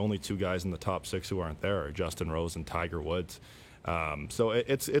world, and the only 2 guys in the top 6 who aren't there are Justin Rose and Tiger Woods. So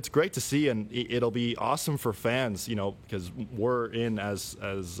it's great to see, and it'll be awesome for fans, because we're in as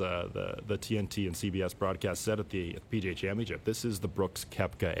the TNT and CBS broadcast said at the PGA Championship. This is the Brooks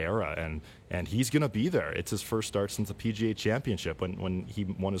Koepka era, and he's going to be there. It's his first start since the PGA Championship when he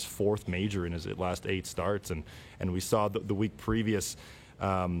won his 4th major in his last 8 starts, and we saw the week previous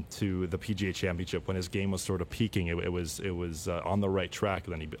to the PGA Championship when his game was sort of peaking. It was on the right track.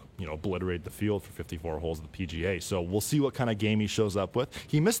 And then he obliterated the field for 54 holes of the PGA. So we'll see what kind of game he shows up with.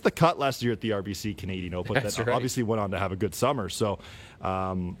 He missed the cut last year at the RBC Canadian Open. That's right. Obviously went on to have a good summer. So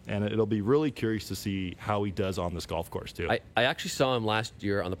and it'll be really curious to see how he does on this golf course too. I actually saw him last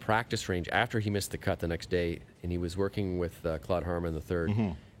year on the practice range after he missed the cut the next day, and he was working with Claude Harmon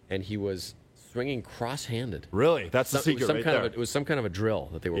III, and he was swinging cross-handed. Really? That's the secret right there. It was some kind of a drill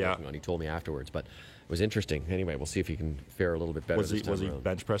that they were working on. He told me afterwards, but it was interesting. Anyway, we'll see if he can fare a little bit better. Was he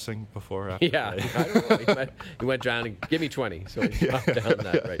bench pressing before? After yeah, I don't know. He went down and give me 20, so he dropped down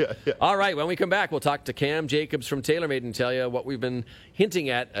that. Right. Yeah. All right. When we come back, we'll talk to Cam Jacobs from TaylorMade and tell you what we've been hinting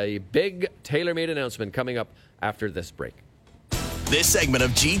at: a big TaylorMade announcement coming up after this break. This segment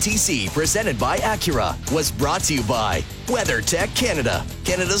of GTC, presented by Acura, was brought to you by WeatherTech Canada,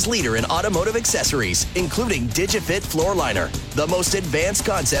 Canada's leader in automotive accessories, including DigiFit Floor Liner, the most advanced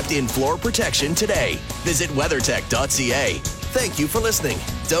concept in floor protection today. Visit WeatherTech.ca. Thank you for listening.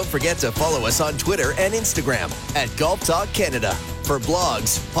 Don't forget to follow us on Twitter and Instagram at Golf Talk Canada. For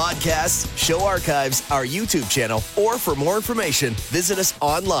blogs, podcasts, show archives, our YouTube channel, or for more information, visit us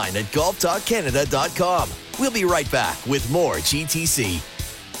online at golftalkcanada.com. We'll be right back with more GTC.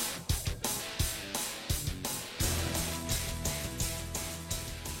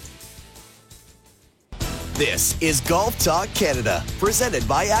 This is Golf Talk Canada, presented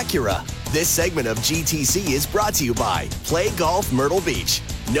by Acura. This segment of GTC is brought to you by Play Golf Myrtle Beach.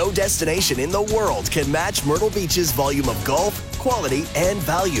 No destination in the world can match Myrtle Beach's volume of golf, quality, and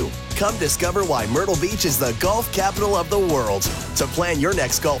value. Come discover why Myrtle Beach is the golf capital of the world. To plan your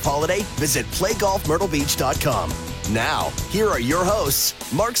next golf holiday, visit playgolfmyrtlebeach.com. Now, here are your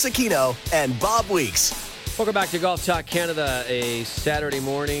hosts, Mark Sakino and Bob Weeks. Welcome back to Golf Talk Canada, a Saturday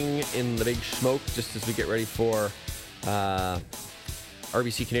morning in the big smoke, just as we get ready for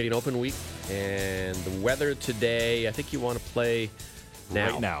RBC Canadian Open week. And the weather today, I think you want to play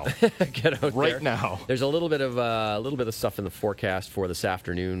now. Right now. Get out right there. now. There's a little bit of stuff in the forecast for this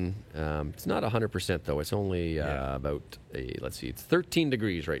afternoon. It's not 100% though. It's only about it's 13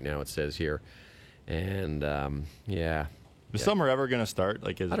 degrees right now. It says here, and Is summer ever going to start?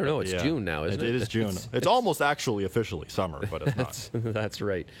 I don't know. It's June now, isn't it? It is June. It's almost actually officially summer, but it's not. That's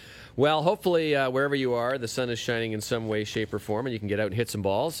right. Well, hopefully, wherever you are, the sun is shining in some way, shape, or form, and you can get out and hit some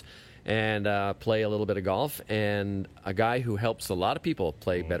balls and play a little bit of golf. And a guy who helps a lot of people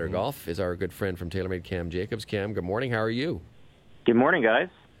play better golf is our good friend from TaylorMade, Cam Jacobs. Cam, good morning. How are you? Good morning, guys.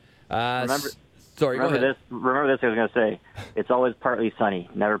 Remember this. Remember this. I was going to say, it's always partly sunny,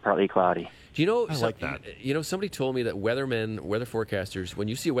 never partly cloudy. Do you know? I like that. You know, somebody told me that weather forecasters, when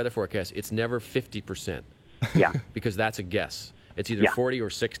you see a weather forecast, it's never 50%. Yeah. Because that's a guess. It's either 40 or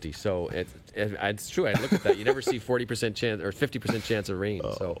 60. So it's true. I look at that. You never see 40% chance or 50% chance of rain.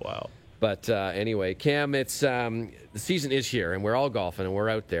 Oh, wow. But anyway, Cam, it's the season is here, and we're all golfing, and we're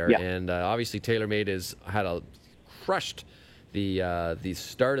out there. Yeah. And obviously, TaylorMade has crushed the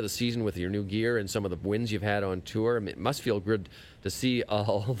start of the season with your new gear and some of the wins you've had on tour. I mean, it must feel good to see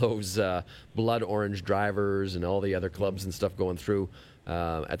all those blood orange drivers and all the other clubs and stuff going through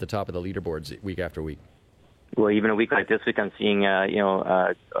at the top of the leaderboards week after week. Well, even a week like this week, I'm seeing,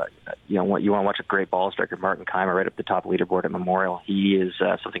 what you want to watch a great ball striker, Martin Keimer, right up the top leaderboard at Memorial. He is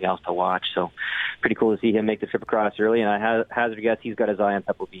something else to watch. So pretty cool to see him make the trip across early. And I hazard a guess he's got his eye on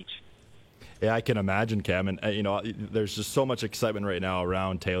Pebble Beach. Yeah, I can imagine, Cam. And, there's just so much excitement right now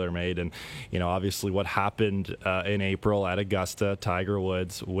around TaylorMade. And, obviously what happened in April at Augusta, Tiger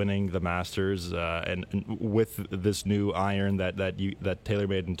Woods winning the Masters, and with this new iron that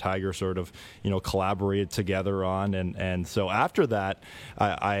TaylorMade and Tiger sort of, collaborated together on. And so after that,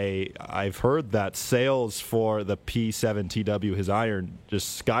 I've heard that sales for the P7 TW, his iron,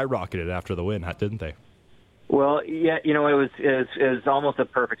 just skyrocketed after the win, didn't they? Well, yeah, it was almost a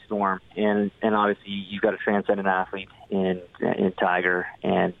perfect storm, and obviously you've got a transcendent athlete in Tiger,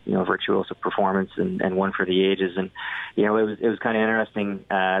 and virtuoso performance and one for the ages, and it was kind of interesting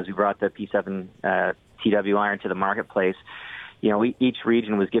as we brought the P7 TW iron to the marketplace. Each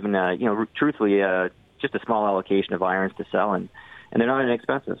region was given truthfully just a small allocation of irons to sell, and they're not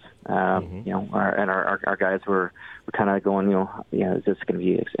inexpensive. Our guys were kind of going, is this going to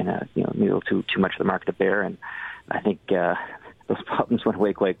be a little too much of the market to bear? And I think those problems went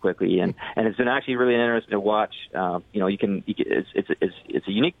away quite quickly. And it's been actually really interesting to watch. It's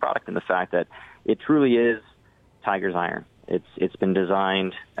a unique product in the fact that it truly is Tiger's iron. It's been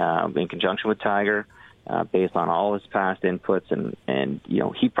designed in conjunction with Tiger. Based on all his past inputs, and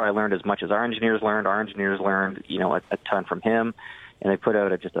he probably learned as much as our engineers learned. Our engineers learned a ton from him, and they put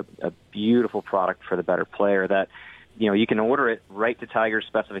out just a beautiful product for the better player that you can order it right to Tiger's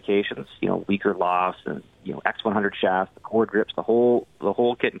specifications. Weaker lofts and X100 shafts, the cord grips, the whole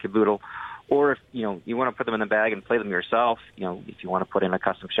kit and caboodle. Or if you want to put them in the bag and play them yourself, if you want to put in a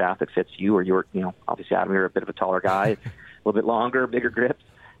custom shaft that fits you, or you're obviously Adam, you're a bit of a taller guy, a little bit longer, bigger grips.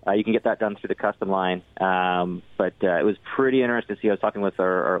 You can get that done through the custom line. But it was pretty interesting to see. I was talking with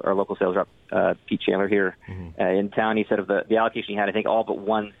our local sales rep, Pete Chandler here in town. He said of the allocation he had, I think all but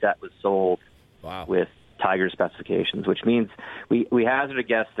one set was sold with Tiger specifications, which means we hazard a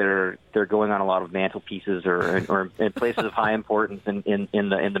guess they're going on a lot of mantelpieces or in places of high importance in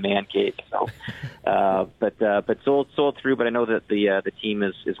the man cave. So, but sold through. But I know that the team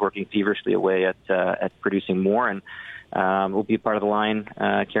is working feverishly away at producing more, and we'll be part of the line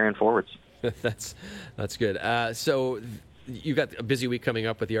carrying forwards. That's good. So you've got a busy week coming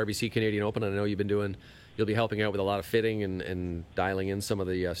up with the RBC Canadian Open. I know you'll be helping out with a lot of fitting and dialing in some of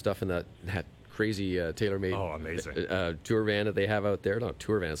the stuff in that crazy TaylorMade amazing tour van that they have out there. Not a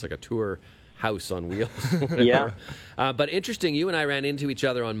tour van, it's like a tour house on wheels. Yeah. But interesting, you and I ran into each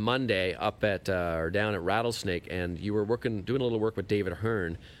other on Monday up at or down at Rattlesnake, and you were doing a little work with David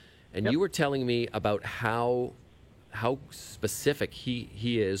Hearn, and you were telling me about how specific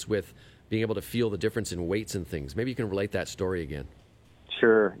he is with being able to feel the difference in weights and things. Maybe you can relate that story again.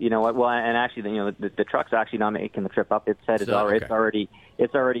 Sure. You know what? Well, and actually, the truck's actually not making the trip up. It said it's already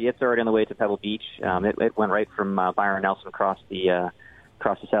on the way to Pebble Beach. It went right from Byron Nelson across the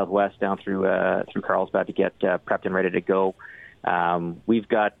Southwest down through Carlsbad to get prepped and ready to go. We've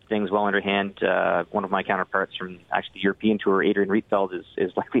got things well under hand. One of my counterparts from actually the European Tour, Adrian Rietfeld,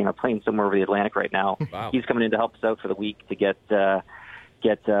 is likely on a plane somewhere over the Atlantic right now. Wow. He's coming in to help us out for the week to get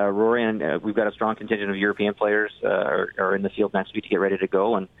Rory, and we've got a strong contingent of European players are in the field next week to get ready to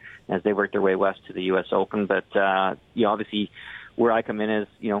go, and as they work their way west to the U.S. Open. But obviously, where I come in is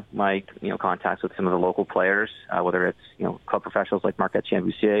my contacts with some of the local players, whether it's club professionals like Marc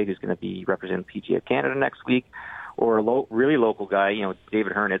Etienne-Boussier, who's going to be representing PGA of Canada next week, or a really local guy,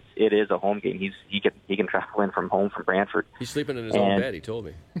 David Hearn. It is a home game. He can travel in from home from Brantford. He's sleeping in his own bed. He told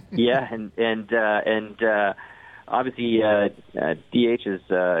me. Yeah, and obviously, DH is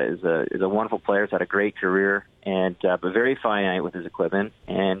a wonderful player. He's had a great career, but very finite with his equipment,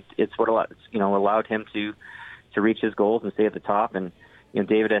 and it's what allowed him to reach his goals and stay at the top. And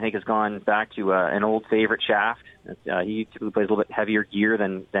David, I think, has gone back to an old favorite shaft. He typically plays a little bit heavier gear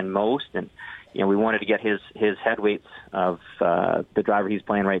than most, and we wanted to get his head weights of the driver he's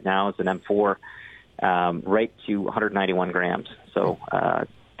playing right now is an M4 right to 191 grams. So.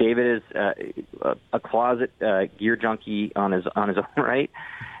 David is a closet gear junkie on his own right,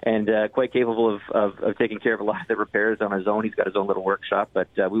 and quite capable of taking care of a lot of the repairs on his own. He's got his own little workshop, but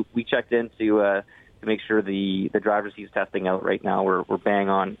we checked in to make sure the drivers he's testing out right now we're bang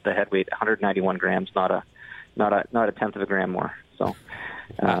on the head weight, 191 grams, not a tenth of a gram more. So,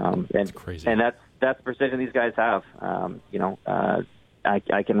 that's crazy, and that's the precision these guys have. I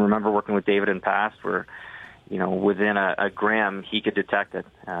can remember working with David in the past where. Within a gram, he could detect it.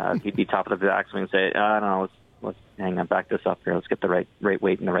 He'd be top of the backswing and say, "I don't know, let's hang on, back this up here. Let's get the right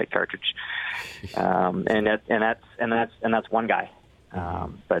weight and the right cartridge." And that's one guy.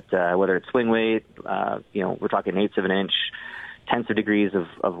 But whether it's swing weight, we're talking 1/8 of an inch, tenths of degrees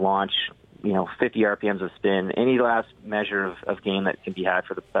of launch, 50 RPMs of spin, any last measure of game that can be had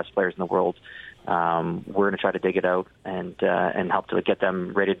for the best players in the world. We're going to try to dig it out and help to get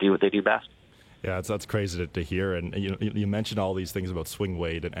them ready to do what they do best. Yeah, that's crazy to hear. And you mentioned all these things about swing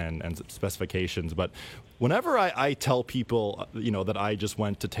weight and specifications, but whenever I tell people that I just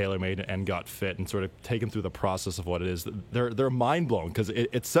went to TaylorMade and got fit and sort of take them through the process of what it is, they're mind blown because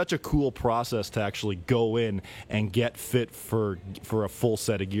it's such a cool process to actually go in and get fit for a full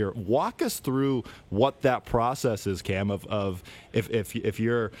set of gear. Walk us through what that process is, Cam. Of if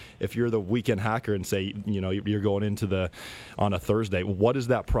you're the weekend hacker and say you're going into on a Thursday, what is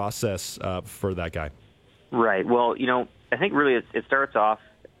that process for that guy? Right. Well, I think really it starts off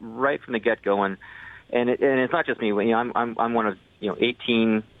right from the get-go, and it's not just me. I'm one of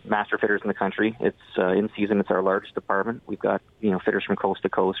 18 master fitters in the country. It's in season. It's our largest department. We've got fitters from coast to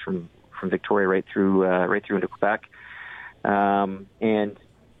coast, from Victoria right through into Quebec. And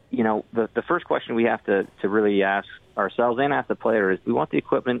the first question we have to really ask ourselves and ask the player is: we want the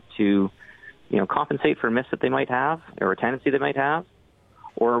equipment to compensate for a miss that they might have or a tendency they might have?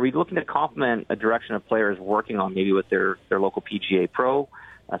 Or are we looking to complement a direction of players working on, maybe with their local PGA Pro,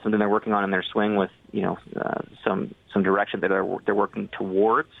 something they're working on in their swing with some direction that they're working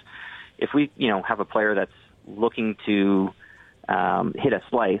towards? If we have a player that's looking to hit a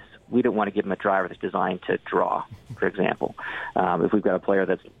slice, we don't want to give them a driver that's designed to draw, for example. If we've got a player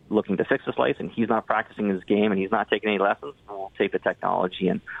that's looking to fix a slice and he's not practicing his game and he's not taking any lessons, we'll take the technology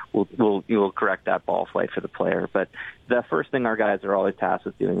and we'll correct that ball flight for the player. But the first thing our guys are always tasked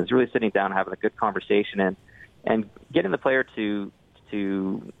with doing is really sitting down and having a good conversation and getting the player to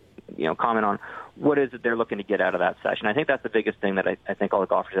comment on what is it they're looking to get out of that session. I think that's the biggest thing that I think all the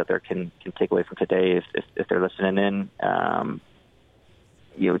golfers out there can take away from today if they're listening in.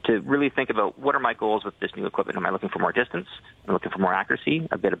 To really think about what are my goals with this new equipment. Am I looking for more distance? Am I looking for more accuracy?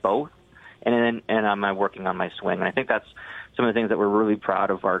 A bit of both. And am I working on my swing? And I think that's some of the things that we're really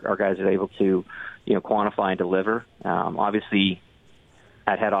proud of our guys are able to, quantify and deliver. Obviously,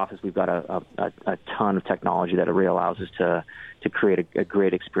 at head office, we've got a ton of technology that really allows us to create a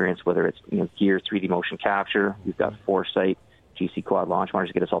great experience, whether it's gear 3D motion capture. We've got Foresight GC Quad launch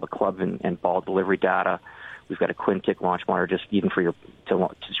monitors to get us all the club and ball delivery data. We've got a Quintic launch monitor just even for to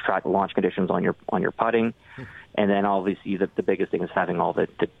track launch conditions on your putting. And then obviously the biggest thing is having all the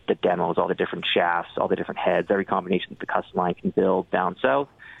demos, all the different shafts, all the different heads, every combination that the custom line can build down south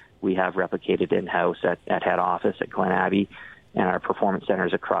we have replicated in-house at head office at Glen Abbey and our performance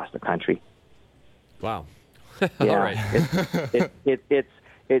centers across the country. Wow. Yeah. All right.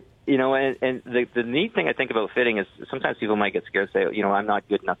 And the neat thing I think about fitting is sometimes people might get scared and say, I'm not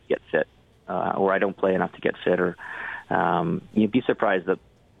good enough to get fit, or I don't play enough to get fit, or you'd be surprised that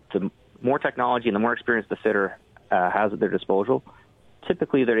the more technology and the more experience the fitter has at their disposal,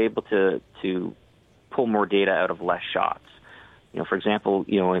 typically they're able to pull more data out of less shots. For example,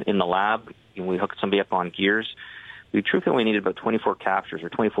 in the lab, we hook somebody up on gears. We truthfully only needed about 24 captures or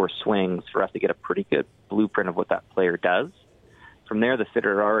 24 swings for us to get a pretty good blueprint of what that player does. From there, the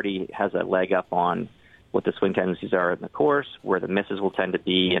fitter already has a leg up on what the swing tendencies are in the course, where the misses will tend to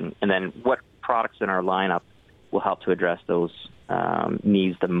be, and then what products in our lineup will help to address those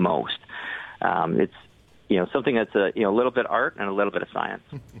needs the most. It's something that's a little bit art and a little bit of science.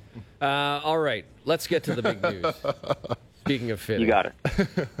 All right, let's get to the big news. Speaking of fitting. You got it.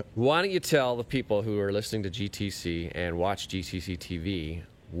 Why don't you tell the people who are listening to GTC and watch GTC TV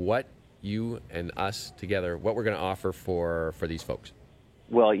what you and us together, what we're going to offer for these folks?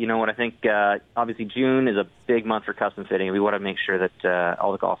 Well, you know what, I think obviously June is a big month for custom fitting, and we want to make sure that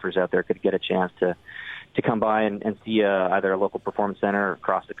all the golfers out there could get a chance to come by and see either a local performance center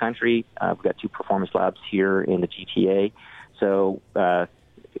across the country. We've got 2 performance labs here in the GTA. So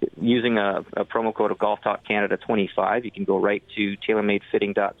using a promo code of Golf Talk Canada 25, you can go right to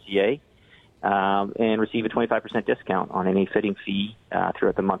tailormadefitting.ca and receive a 25% discount on any fitting fee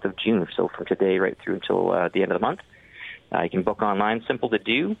throughout the month of June. So from today right through until the end of the month. You can book online, simple to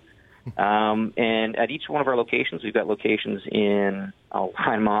do. And at each one of our locations, we've got locations in, I'll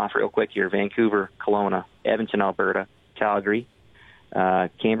line them off real quick here, Vancouver, Kelowna, Edmonton, Alberta, Calgary,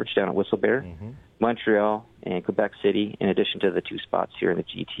 Cambridge down at Whistlebear, Montreal, and Quebec City, in addition to the 2 spots here in the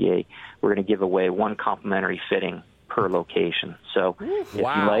GTA. We're going to give away 1 complimentary fitting per location. So if you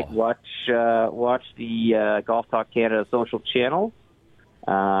like, watch the Golf Talk Canada social channel.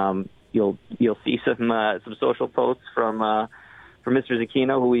 You'll see some social posts from Mr.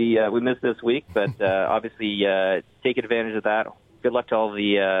 Zucchino, who we missed this week, but obviously take advantage of that. Good luck to all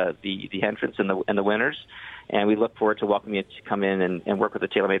the entrants and the winners, and we look forward to welcoming you to come in and work with a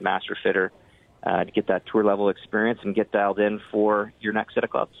TaylorMade Master Fitter to get that tour level experience and get dialed in for your next set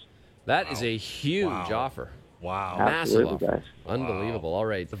of clubs. That is a huge offer. Wow. Massive offer. Guys. Unbelievable. All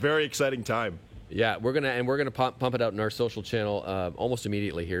right. It's a very exciting time. Yeah, we're gonna pump it out in our social channel almost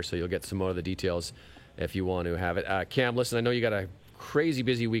immediately here, so you'll get some more of the details if you want to have it. Cam, listen, I know you got a crazy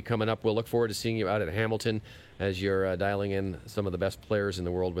busy week coming up. We'll look forward to seeing you out at Hamilton as you're dialing in some of the best players in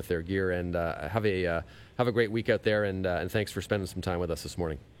the world with their gear, and have a great week out there. And thanks for spending some time with us this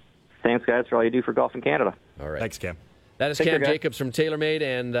morning. Thanks, guys, for all you do for golf in Canada. All right. Thanks, Cam. That is Cam Jacobs from TaylorMade,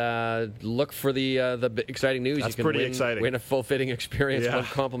 and look for the exciting news. That's you can exciting. Win a full fitting experience, Yeah. 1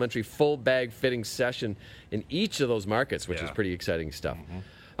 complimentary full bag fitting session in each of those markets, which is pretty exciting stuff.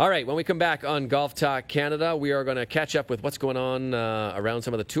 All right, when we come back on Golf Talk Canada, we are going to catch up with what's going on around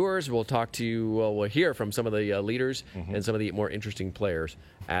some of the tours. We'll talk to we'll hear from some of the leaders and some of the more interesting players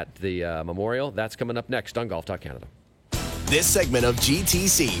at the Memorial. That's coming up next on Golf Talk Canada. This segment of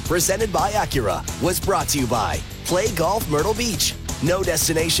GTC, presented by Acura, was brought to you by Play Golf Myrtle Beach. No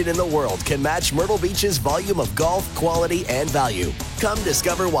destination in the world can match Myrtle Beach's volume of golf, quality, and value. Come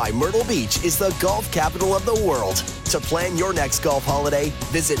discover why Myrtle Beach is the golf capital of the world. To plan your next golf holiday,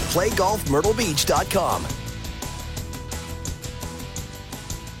 visit playgolfmyrtlebeach.com.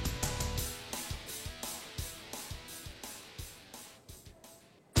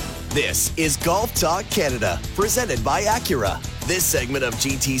 This is Golf Talk Canada, presented by Acura. This segment of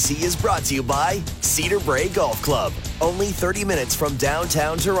GTC is brought to you by Cedar Brae Golf Club. Only 30 minutes from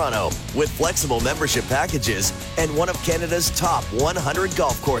downtown Toronto, with flexible membership packages and one of Canada's top 100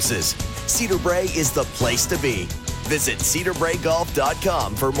 golf courses. Cedar Brae is the place to be. Visit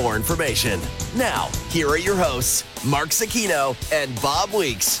cedarbraegolf.com for more information. Now, here are your hosts, Mark Zucchino and Bob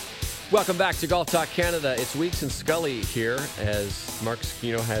Weeks. Welcome back to Golf Talk Canada. It's Weeks and Scully here, as Mark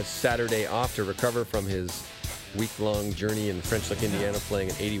Zucchino has Saturday off to recover from his week-long journey in French Lick, Indiana, playing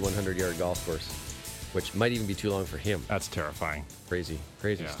an 8,100-yard golf course, which might even be too long for him. That's terrifying. Crazy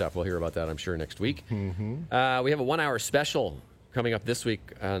stuff. We'll hear about that, I'm sure, next week. We have a 1-hour special coming up this week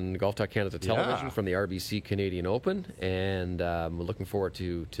on Golf Talk Canada television from the RBC Canadian Open, and we're looking forward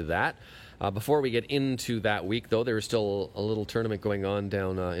to that. Before we get into that week, though, there is still a little tournament going on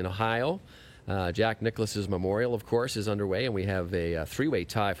down in Ohio. Jack Nicklaus's Memorial, of course, is underway, and we have a three-way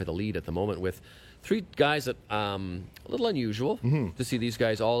tie for the lead at the moment with 3 guys that a little unusual to see these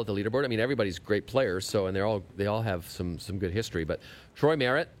guys all at the leaderboard. I mean, everybody's great players, and they all have some good history. But Troy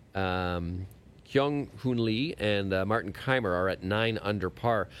Merritt, Hyung Hoon Lee and Martin Keimer are at 9 under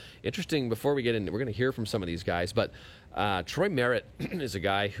par. Interesting, before we get in, we're going to hear from some of these guys, but Troy Merritt is a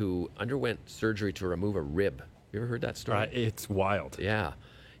guy who underwent surgery to remove a rib. You ever heard that story? It's wild. Yeah.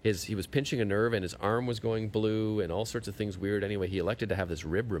 He was pinching a nerve and his arm was going blue and all sorts of things weird. Anyway, he elected to have this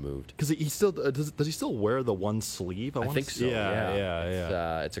rib removed. Because he still does he still wear the one sleeve? I think so.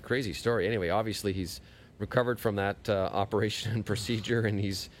 Yeah. It's a crazy story. Anyway, obviously he's recovered from that operation and procedure, and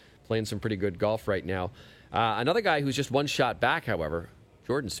he's playing some pretty good golf right now. Another guy who's just one shot back, however,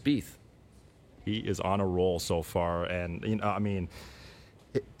 Jordan Spieth. He is on a roll so far, and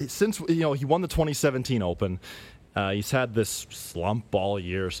since he won the 2017 Open. He's had this slump all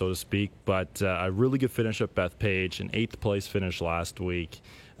year, so to speak, but a really good finish at Bethpage, an 8th place finish last week.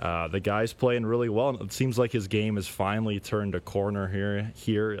 The guy's playing really well. It seems like his game has finally turned a corner here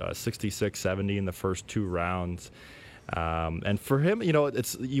 66-70 in the first 2 rounds. And for him,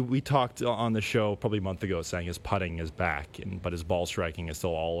 we talked on the show probably a month ago saying his putting is back, but his ball striking is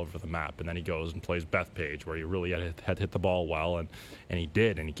still all over the map. And then he goes and plays Bethpage, where he really had hit the ball well, and he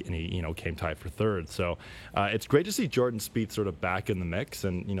did, and he came tied for 3rd. So it's great to see Jordan Spieth sort of back in the mix,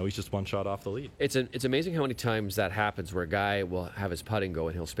 and he's just one shot off the lead. It's amazing how many times that happens, where a guy will have his putting go,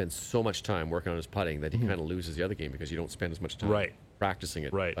 and he'll spend so much time working on his putting that he kind of loses the other game because you don't spend as much time practicing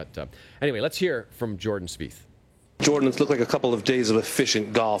it. Right. But anyway, let's hear from Jordan Spieth. Jordan, it's looked like a couple of days of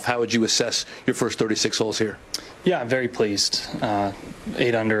efficient golf. How would you assess your first 36 holes here? Yeah, I'm very pleased.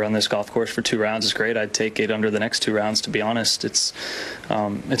 8 under on this golf course for 2 rounds is great. I'd take 8 under the next 2 rounds, to be honest. It's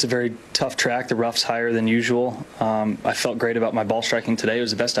a very tough track. The rough's higher than usual. I felt great about my ball striking today. It was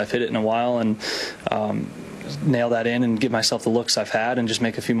the best I've hit it in a while, and nail that in and give myself the looks I've had and just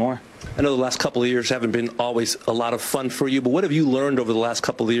make a few more. I know the last couple of years haven't been always a lot of fun for you, but what have you learned over the last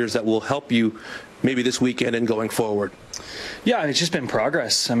couple of years that will help you maybe this weekend and going forward? Yeah, it's just been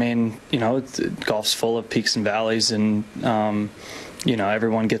progress. I mean, golf's full of peaks and valleys, and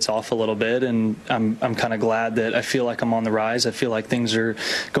everyone gets off a little bit, and I'm kind of glad that I feel like I'm on the rise. I feel like things are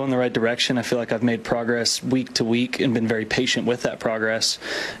going the right direction. I feel like I've made progress week to week and been very patient with that progress,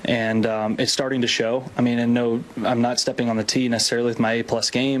 and it's starting to show. I mean, and no, I'm not stepping on the tee necessarily with my A+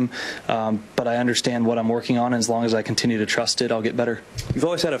 game, but I understand what I'm working on, and as long as I continue to trust it, I'll get better. You've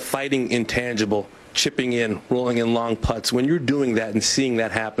always had a fighting intangible, chipping in, rolling in long putts. When you're doing that and seeing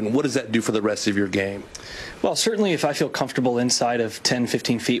that happen, what does that do for the rest of your game? Well, certainly if I feel comfortable inside of 10,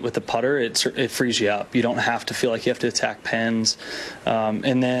 15 feet with the putter, it frees you up. You don't have to feel like you have to attack pins.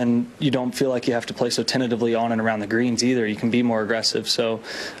 And then you don't feel like you have to play so tentatively on and around the greens either. You can be more aggressive. So,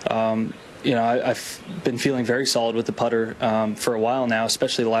 I've been feeling very solid with the putter for a while now,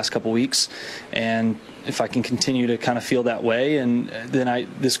 especially the last couple weeks. And if I can continue to kind of feel that way, and then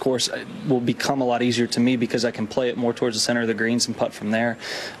this course will become a lot easier to me because I can play it more towards the center of the greens and putt from there,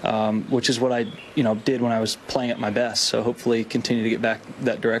 which is what I did when I was playing at my best. So hopefully continue to get back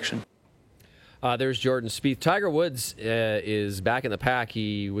that direction. There's Jordan Spieth. Tiger Woods is back in the pack.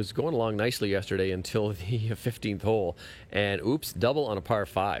 He was going along nicely yesterday until the 15th hole, and double on a par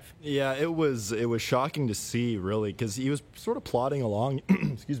 5. Yeah, it was shocking to see, really, because he was sort of plodding along.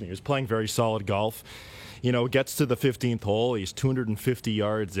 Excuse me. He was playing very solid golf. Gets to the 15th hole. He's 250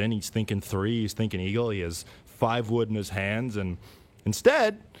 yards in. He's thinking 3. He's thinking eagle. He has 5 wood in his hands, and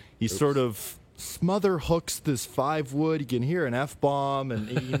instead he sort of smother hooks this 5 wood. You can hear an F-bomb, and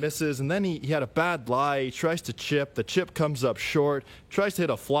he misses, and then he had a bad lie. He tries to chip. The chip comes up short. Tries to hit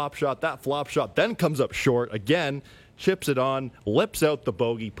a flop shot. That flop shot then comes up short again. Chips it on. Lips out the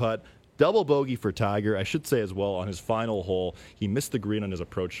bogey putt. Double bogey for Tiger. I should say as well, on his final hole, he missed the green on his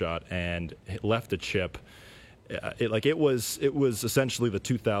approach shot and left a chip. It was essentially the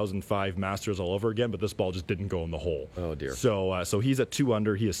 2005 Masters all over again, but this ball just didn't go in the hole. Oh dear. So he's at 2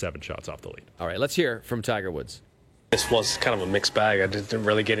 under. He has 7 shots off the lead. All right, let's hear from Tiger Woods. This was kind of a mixed bag. I didn't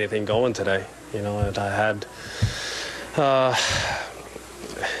really get anything going today. And I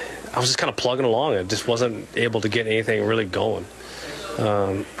was just kind of plugging along. I just wasn't able to get anything really going.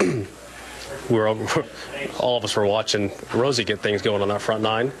 All of us were watching Rosie get things going on that front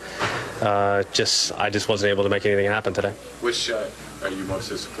 9. I just wasn't able to make anything happen today. Which shot are you most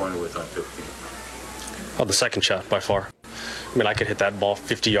disappointed with on 15? Oh, the second shot by far. I mean, I could hit that ball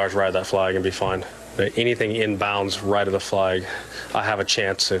 50 yards right of that flag and be fine. But anything inbounds right of the flag, I have a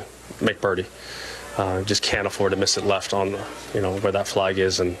chance to make birdie. Just can't afford to miss it left on, where that flag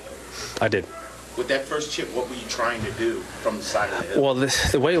is, and I did. With that first chip, what were you trying to do from the side of the hill? Well,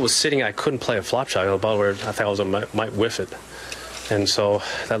 the way it was sitting, I couldn't play a flop shot. The ball where I thought I might whiff it. And so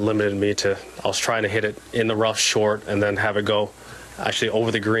that limited me I was trying to hit it in the rough short and then have it go actually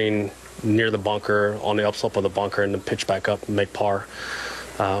over the green near the bunker, on the upslope of the bunker, and then pitch back up and make par.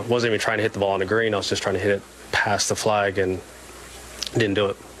 Wasn't even trying to hit the ball on the green. I was just trying to hit it past the flag and didn't do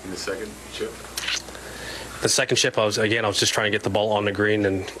it. In the second chip? The second chip, I was just trying to get the ball on the green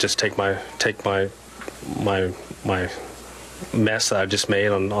and just take my mess that I just made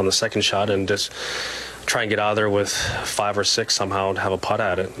on the second shot and just try and get out of there with 5 or 6 somehow and have a putt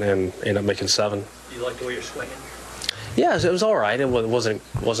at it and end up making 7. You like the way you're swinging? Yeah, it was all right. It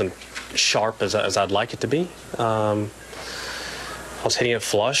wasn't sharp as I'd like it to be. I was hitting it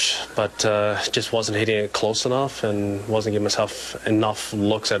flush, but just wasn't hitting it close enough and wasn't giving myself enough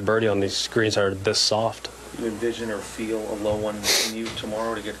looks at birdie on these greens that are this soft. You envision or feel a low one in you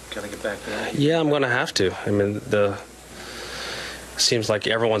tomorrow to get back there? Yeah, I'm going to have to. I mean, seems like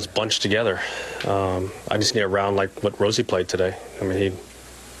everyone's bunched together. I just need a round like what Rosie played today. I mean,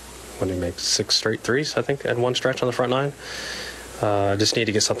 when he makes 6 straight threes, I think, at one stretch on the front 9. I just need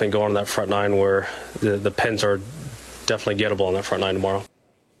to get something going on that front 9 where the pins are definitely gettable on that front 9 tomorrow.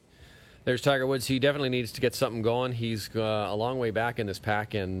 There's Tiger Woods. He definitely needs to get something going. He's a long way back in this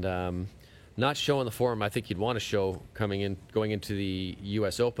pack and not showing the form I think he'd want to show going into the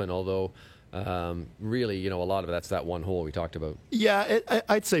U.S. Open, although really, a lot of that's that one hole we talked about. Yeah,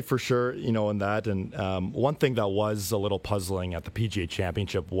 I'd say for sure, in that. And one thing that was a little puzzling at the PGA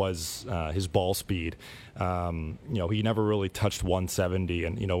Championship was his ball speed. He never really touched 170.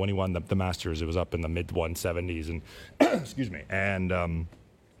 And, when he won the Masters, it was up in the mid-170s. And, excuse me. And,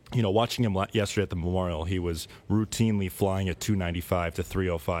 watching him yesterday at the Memorial, he was routinely flying at 295 to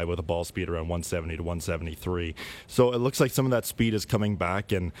 305 with a ball speed around 170 to 173. So it looks like some of that speed is coming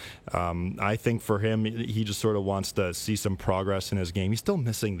back, and I think for him, he just sort of wants to see some progress in his game. He's still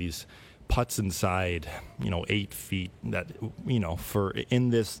missing these putts inside, 8 feet that, for in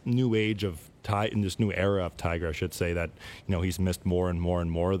this new age of in this new era of Tiger, I should say, that, he's missed more and more and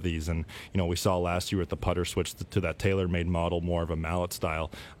more of these. And, we saw last year with the putter switch to that TaylorMade model, more of a mallet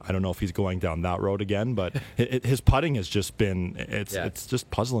style. I don't know if he's going down that road again, but his putting has just been, it's just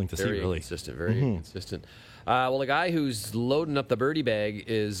puzzling to see, really. Very consistent. Well, the guy who's loading up the birdie bag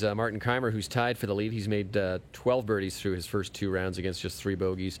is Martin Kaymer, who's tied for the lead. He's made 12 birdies through his first 2 rounds against just 3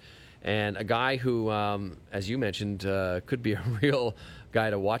 bogeys. And a guy who, as you mentioned, could be a real guy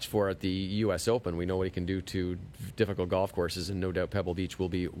to watch for at the U.S. Open. We know what he can do to difficult golf courses, and no doubt Pebble Beach will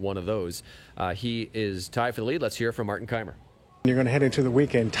be one of those. He is tied for the lead. Let's hear from Martin Kaymer. You're going to head into the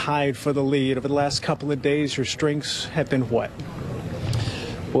weekend tied for the lead. Over the last couple of days, your strengths have been what?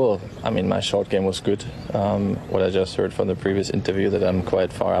 Well, my short game was good. What I just heard from the previous interview, that I'm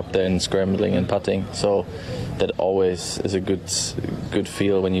quite far up there in scrambling and putting. So that always is a good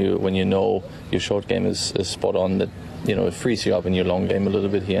feel when you know your short game is spot on. That it frees you up in your long game a little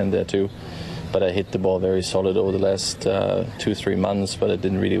bit here and there too. But I hit the ball very solid over the last 2-3 months, but it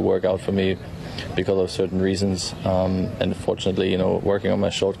didn't really work out for me because of certain reasons. And fortunately, working on my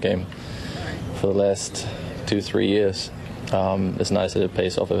short game for the last 2-3 years. It's nice that it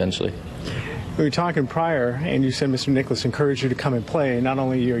pays off eventually. We were talking prior, and you said Mr. Nicklaus encouraged you to come and play. Not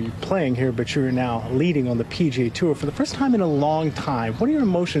only are you playing here, but you're now leading on the PGA Tour for the first time in a long time. What are your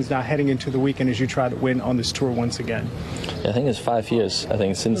emotions now heading into the weekend as you try to win on this tour once again? Yeah, I think it's 5 years. I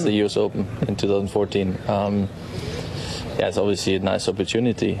think since the U.S. Open in 2014. It's obviously a nice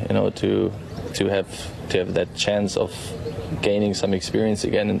opportunity, to have that chance of gaining some experience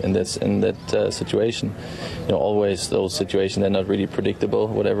again in that situation. Always those situations, they're not really predictable.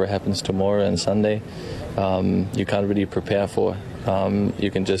 Whatever happens tomorrow and Sunday, you can't really prepare for.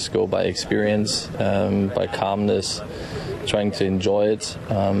 You can just go by experience, by calmness, trying to enjoy it,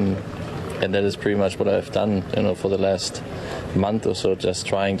 and that is pretty much what I've done, for the last month or so, just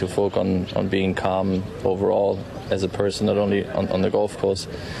trying to focus on being calm overall as a person, not only on the golf course,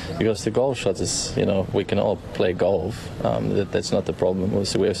 because the golf shots is, we can all play golf. That's not the problem.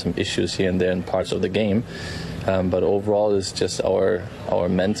 Obviously, we have some issues here and there in parts of the game, but overall, it's just our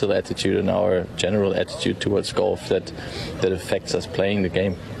mental attitude and our general attitude towards golf that affects us playing the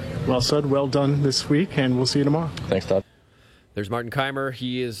game. Well said. Well done this week, and we'll see you tomorrow. Thanks, Todd. There's Martin Kaymer.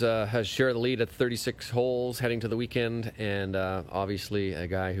 He has shared the lead at 36 holes heading to the weekend, and obviously a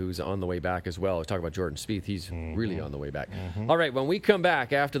guy who's on the way back as well. Let's talk about Jordan Spieth. He's really on the way back. All right, when we come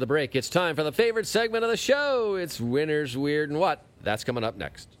back after the break, it's time for the favorite segment of the show. It's Winners, Weird, and What. That's coming up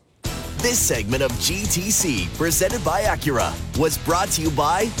next. This segment of GTC, presented by Acura, was brought to you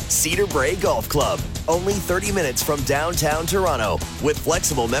by Cedar Brae Golf Club. Only 30 minutes from downtown Toronto, with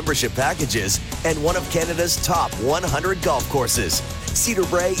flexible membership packages and one of Canada's top 100 golf courses. Cedar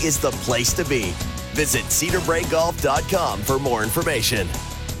Brae is the place to be. Visit cedarbraegolf.com for more information.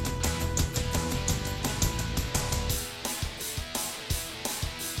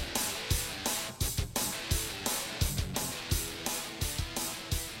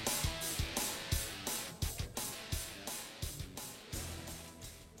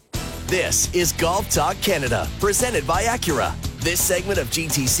 This is Golf Talk Canada, presented by Acura. This segment of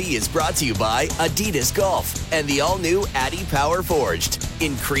GTC is brought to you by Adidas Golf and the all-new Addy Power Forged.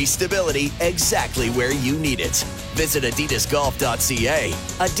 Increased stability exactly where you need it. Visit adidasgolf.ca.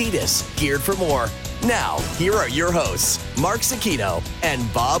 Adidas, geared for more. Now, here are your hosts, Mark Zecchino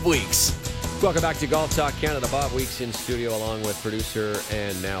and Bob Weeks. Welcome back to Golf Talk Canada. Bob Weeks in studio along with producer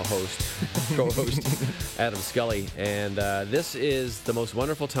and now co-host Adam Scully. And this is the most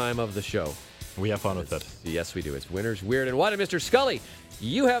wonderful time of the show. We have fun with it. Yes, we do. It's Winners, Weird, and What. And Mr. Scully,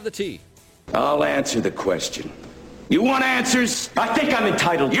 you have the tee. I'll answer the question. You want answers? I think I'm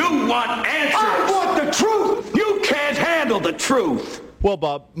entitled. You want answers? I want the truth! You can't handle the truth! Well,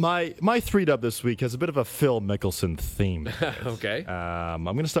 Bob, my 3-dub this week has a bit of a Phil Mickelson theme. Okay. I'm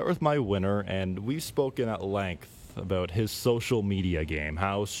going to start with my winner, and we've spoken at length about his social media game,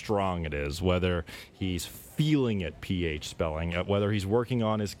 how strong it is, whether he's feeling it, PH spelling, whether he's working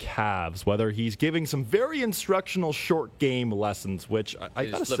on his calves, whether he's giving some very instructional short game lessons, which I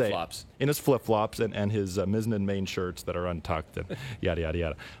gotta say, in his flip-flops and his Mizzen main shirts that are untucked and yada, yada,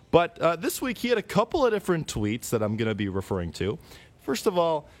 yada. But this week he had a couple of different tweets that I'm going to be referring to. First of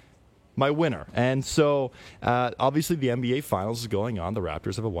all, my winner. And so, obviously, the NBA Finals is going on. The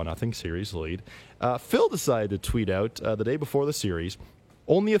Raptors have a 1-0 series lead. Phil decided to tweet out the day before the series,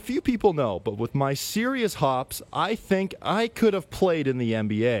 only a few people know, but with my serious hops, I think I could have played in the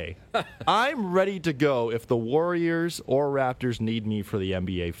NBA. I'm ready to go if the Warriors or Raptors need me for the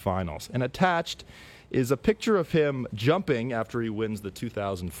NBA Finals. And attached is a picture of him jumping after he wins the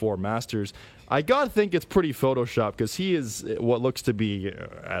 2004 Masters. I gotta think it's pretty Photoshopped because he is what looks to be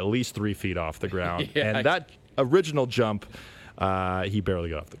at least 3 feet off the ground. And that original jump, he barely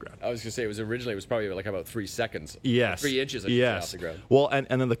got off the ground. I was going to say, it was probably like about 3 seconds. Yes. 3 inches off the ground. Well, and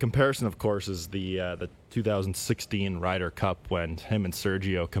then the comparison, of course, is the 2016 Ryder Cup when him and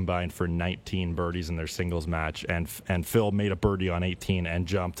Sergio combined for 19 birdies in their singles match, and Phil made a birdie on 18 and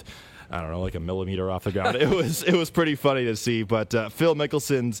jumped, I don't know, like a millimeter off the ground. It was pretty funny to see. But Phil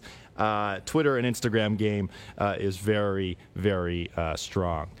Mickelson's Twitter and Instagram game is very, very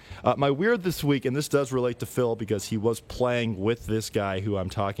strong. My weird this week, and this does relate to Phil because he was playing with this guy who I'm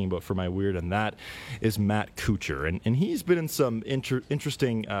talking about for my weird, and that is Matt Kuchar. And he's been in some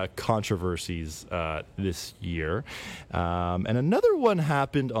interesting controversies this year. And another one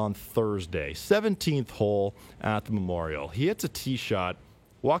happened on Thursday, 17th hole at the Memorial. He hits a tee shot,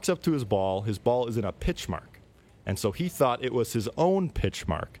 walks up to his ball. His ball is in a pitch mark. And so he thought it was his own pitch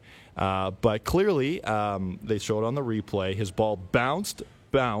mark. But clearly, they showed on the replay, his ball bounced,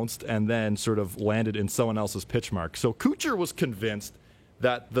 and then sort of landed in someone else's pitch mark. So Kuchar was convinced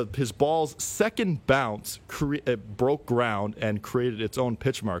that his ball's second bounce broke ground and created its own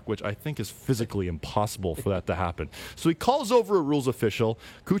pitch mark, which I think is physically impossible for that to happen. So he calls over a rules official.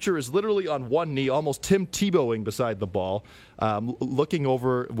 Kuchar is literally on one knee, almost Tim Tebowing beside the ball, looking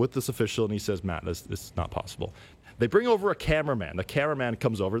over with this official, and he says, Matt, this is not possible. They bring over a cameraman. The cameraman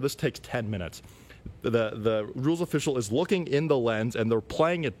comes over. This takes 10 minutes. The rules official is looking in the lens, and they're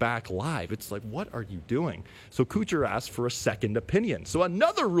playing it back live. It's like, what are you doing? So Kuchar asks for a second opinion. So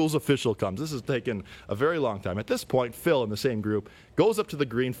another rules official comes. This has taken a very long time. At this point, Phil, in the same group, goes up to the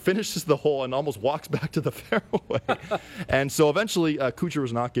green, finishes the hole, and almost walks back to the fairway. And so eventually, Kuchar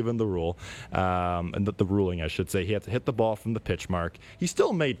was not given the rule, and the ruling, I should say. He had to hit the ball from the pitch mark. He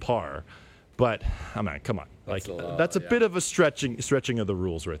still made par. But, I mean, come on. That's a bit of a stretching of the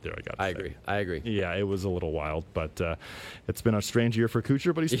rules right there, I agree. Yeah, it was a little wild, but it's been a strange year for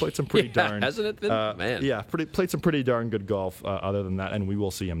Kuchar, but he's played some pretty darn... Hasn't it been? Man. Yeah, played some pretty darn good golf other than that, and we will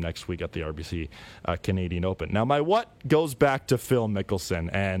see him next week at the RBC Canadian Open. Now, my what goes back to Phil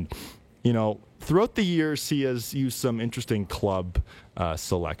Mickelson, and, you know, throughout the years, he has used some interesting club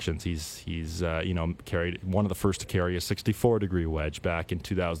selections. He's carried one of the first to carry a 64-degree wedge back in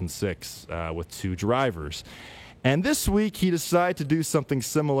 2006 with 2 drivers. And this week, he decided to do something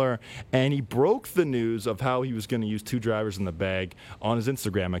similar, and he broke the news of how he was going to use 2 drivers in the bag on his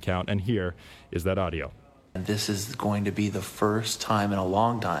Instagram account, and here is that audio. This is going to be the first time in a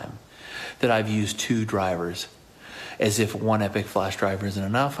long time that I've used 2 drivers. As if 1 Epic Flash driver isn't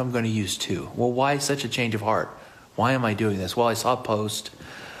enough, I'm going to use 2. Well, why such a change of heart? Why am I doing this? Well, I saw a post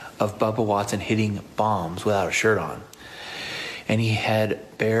of Bubba Watson hitting bombs without a shirt on. And he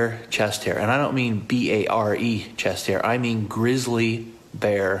had bare chest hair. And I don't mean B-A-R-E chest hair. I mean grizzly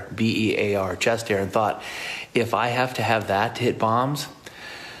bear, B-E-A-R chest hair. And thought, if I have to have that to hit bombs,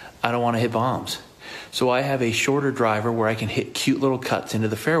 I don't want to hit bombs. So I have a shorter driver where I can hit cute little cuts into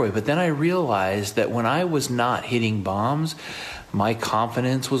the fairway. But then I realized that when I was not hitting bombs, my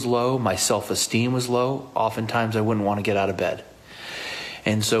confidence was low, my self-esteem was low. Oftentimes I wouldn't want to get out of bed.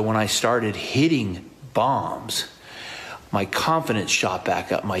 And so when I started hitting bombs, my confidence shot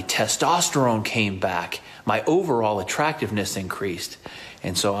back up, my testosterone came back, my overall attractiveness increased.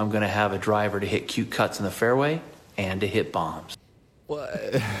 And so I'm going to have a driver to hit cute cuts in the fairway and to hit bombs. Well,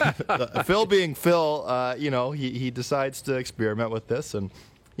 Phil being Phil, he decides to experiment with this. And,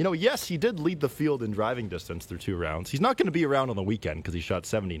 yes, he did lead the field in driving distance through 2 rounds. He's not going to be around on the weekend because he shot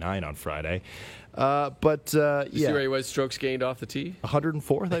 79 on Friday. But you see where he was strokes gained off the tee?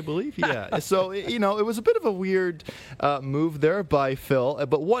 104th, I believe. Yeah. So, it was a bit of a weird move there by Phil.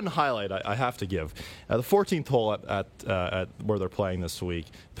 But one highlight I have to give. The 14th hole at where they're playing this week,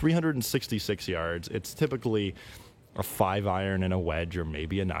 366 yards. It's typically a 5-iron and a wedge, or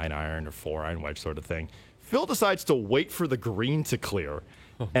maybe a 9-iron or 4-iron wedge sort of thing. Phil decides to wait for the green to clear.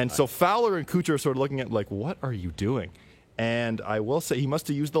 And so Fowler and Kuchar are sort of looking at like, what are you doing? And I will say he must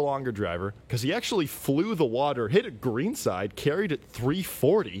have used the longer driver because he actually flew the water, hit it greenside, carried it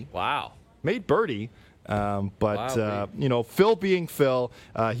 340. Wow. Made birdie. Phil being Phil,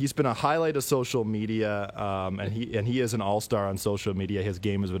 he's been a highlight of social media, and he is an all-star on social media. His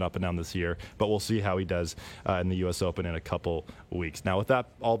game has been up and down this year, but we'll see how he does in the U.S. Open in a couple weeks. Now, with that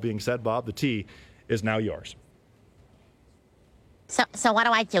all being said, Bob, the tee is now yours. So what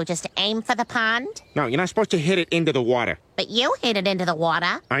do I do? Just aim for the pond? No, you're not supposed to hit it into the water. But you hit it into the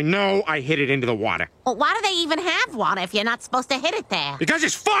water. I know I hit it into the water. Well, why do they even have water if you're not supposed to hit it there? Because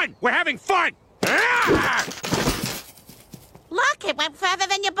it's fun! We're having fun! Look, it went further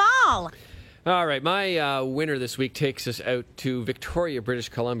than your ball. All right, my winner this week takes us out to Victoria, British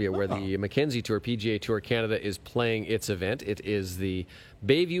Columbia, where the Mackenzie Tour, PGA Tour Canada, is playing its event. It is the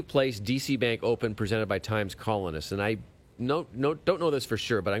Bayview Place DC Bank Open presented by Times Colonist. And I don't know this for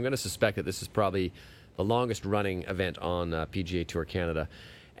sure, but I'm going to suspect that this is probably the longest running event on PGA Tour Canada.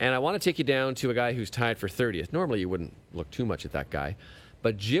 And I want to take you down to a guy who's tied for 30th. Normally you wouldn't look too much at that guy.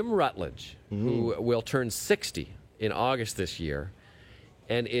 But Jim Rutledge, who will turn 60 in August this year,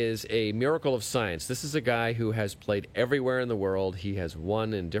 and is a miracle of science. This is a guy who has played everywhere in the world. He has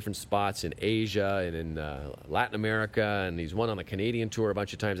won in different spots in Asia and in Latin America, and he's won on the Canadian Tour a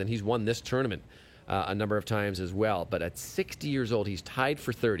bunch of times, and he's won this tournament a number of times as well. But at 60 years old, he's tied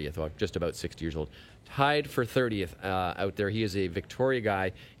for 30th, well, just about 60 years old, tied for 30th out there. He is a Victoria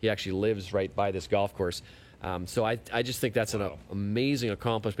guy. He actually lives right by this golf course. So I just think that's an amazing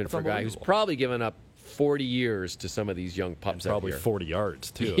accomplishment for a guy who's probably given up 40 years to some of these young pups out here. Probably 40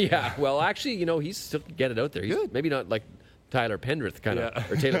 yards, too. Yeah, well, actually, he's still get it out there. He's maybe not like Tyler Pendrith kind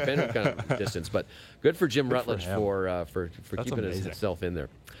of, or Taylor Pendrith kind of distance, but good for Jim Rutledge for keeping himself in there.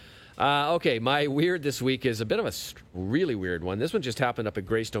 Okay, my weird this week is a bit of a really weird one. This one just happened up at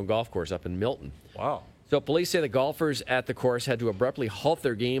Greystone Golf Course up in Milton. Wow. So police say the golfers at the course had to abruptly halt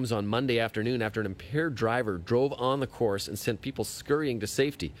their games on Monday afternoon after an impaired driver drove on the course and sent people scurrying to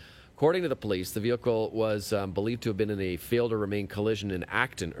safety. According to the police, the vehicle was believed to have been in a fail-to-remain collision in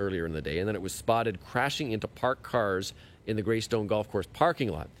Acton earlier in the day, and then it was spotted crashing into parked cars in the Greystone Golf Course parking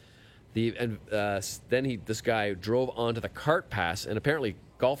lot. This guy drove onto the cart pass, and apparently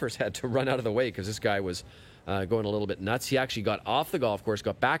golfers had to run out of the way because this guy was going a little bit nuts. He actually got off the golf course,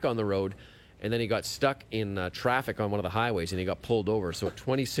 got back on the road, and then he got stuck in traffic on one of the highways, and he got pulled over. So a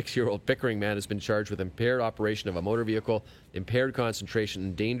 26-year-old Pickering man has been charged with impaired operation of a motor vehicle, impaired concentration,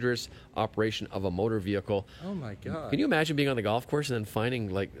 and dangerous operation of a motor vehicle. Oh, my God. Can you imagine being on the golf course and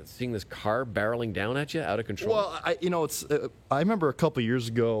then seeing this car barreling down at you out of control? Well, I remember a couple years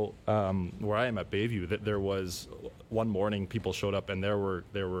ago where I am at Bayview that there was one morning people showed up and there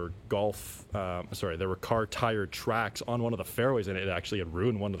were car tire tracks on one of the fairways, and it actually had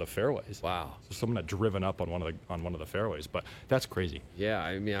ruined one of the fairways. Wow. So someone had driven up on one of the fairways, but that's crazy. Yeah,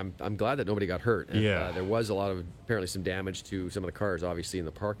 I mean, I'm glad that nobody got hurt. And, there was a lot of apparently some damage to some of the cars, obviously in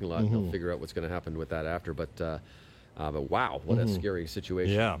the parking lot. Mm-hmm. They'll figure out what's going to happen with that after. But wow, what a scary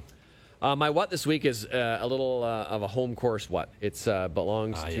situation. Yeah. My what this week is a little of a home course what. It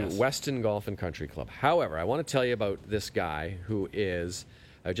belongs to Weston Golf and Country Club. However, I want to tell you about this guy who is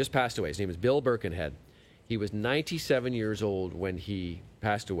just passed away. His name is Bill Birkenhead. He was 97 years old when he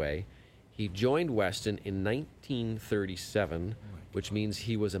passed away. He joined Weston in 1937, which means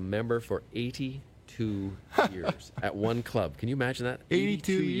he was a member for 82 years at one club. Can you imagine that?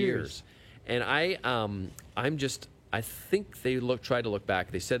 82 years. And I think they tried to look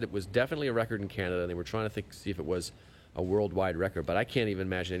back. They said it was definitely a record in Canada, and they were trying to see if it was a worldwide record. But I can't even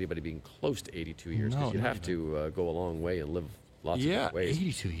imagine anybody being close to 82 years because you'd have to go a long way and live lots of different ways.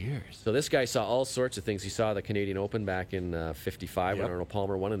 82 years. So this guy saw all sorts of things. He saw the Canadian Open back in 55 when Arnold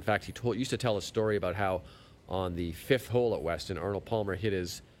Palmer won. In fact, he used to tell a story about how on the fifth hole at Weston, Arnold Palmer hit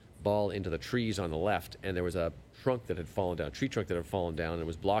his ball into the trees on the left, and there was a tree trunk that had fallen down, and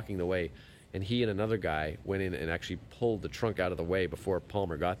was blocking the way. And he and another guy went in and actually pulled the trunk out of the way before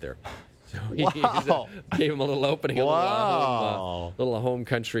Palmer got there. So he gave him a little opening, a little home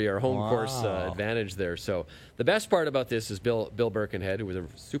country or home course advantage there. So the best part about this is Bill Birkenhead, who was a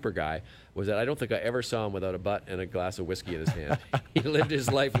super guy, was that I don't think I ever saw him without a butt and a glass of whiskey in his hand. He lived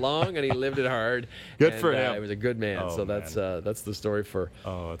his life long and he lived it hard. Good for him. He was a good man. So that's the story for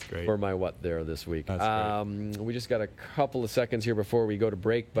that's great. For my what there this week. That's great. We just got a couple of seconds here before we go to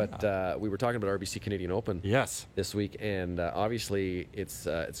break, but we were talking about RBC Canadian Open this week, and obviously it's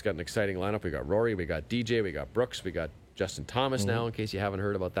got an exciting lineup. We got Rory, we got DJ, we got Brooks, we got Justin Thomas now, in case you haven't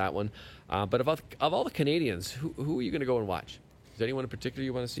heard about that one. But of all the Canadians, who are you going to go and watch? Is there anyone in particular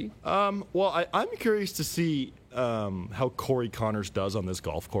you want to see? Well, I'm curious to see how Corey Connors does on this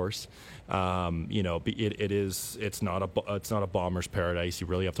golf course. It's not a bomber's paradise. You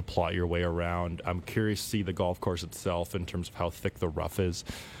really have to plot your way around. I'm curious to see the golf course itself in terms of how thick the rough is.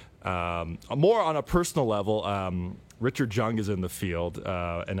 More on a personal level, Richard Jung is in the field,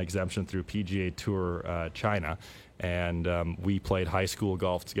 an exemption through PGA Tour China. And we played high school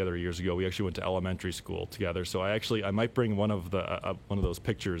golf together years ago. We actually went to elementary school together. So I might bring one of those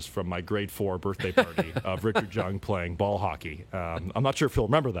pictures from my grade 4 birthday party of Richard Jung playing ball hockey. I'm not sure if he'll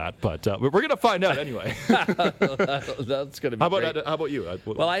remember that, but we're going to find out anyway. That's going to be great. How about you?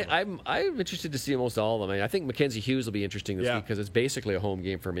 Well, I'm interested to see almost all of them. I think Mackenzie Hughes will be interesting this week because it's basically a home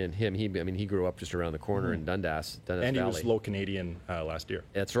game for him. He grew up just around the corner in Dundas Valley. And he was low Canadian last year.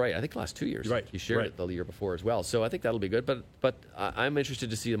 That's right. I think the last 2 years. Right. He shared it the year before as well. So I think that'll be good, but I'm interested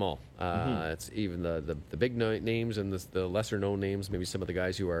to see them all. It's even the big names and the lesser known names, maybe some of the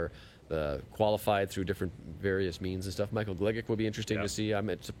guys who are qualified through different various means and stuff. Michael Gligic will be interesting to see.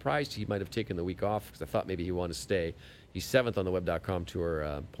 I'm surprised he might have taken the week off because I thought maybe he wanted to stay. He's 7th on the web.com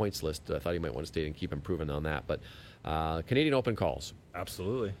tour points list. I thought he might want to stay and keep improving on that. But Canadian Open calls.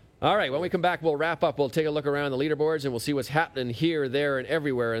 Absolutely. All right, when we come back, we'll wrap up. We'll take a look around the leaderboards and we'll see what's happening here, there, and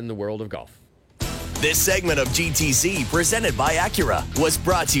everywhere in the world of golf. This segment of GTC, presented by Acura, was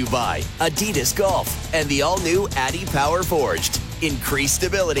brought to you by Adidas Golf and the all-new Addy Power Forged. Increased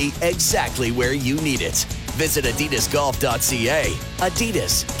stability exactly where you need it. Visit adidasgolf.ca.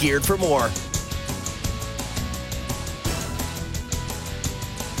 Adidas, geared for more.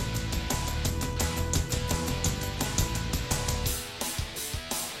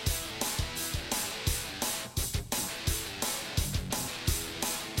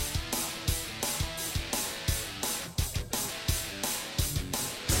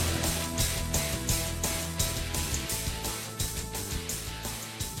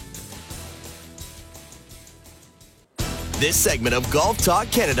 This segment of Golf Talk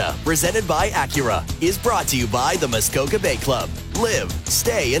Canada, presented by Acura, is brought to you by the Muskoka Bay Club. Live,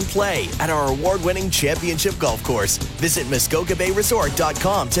 stay, and play at our award-winning championship golf course. Visit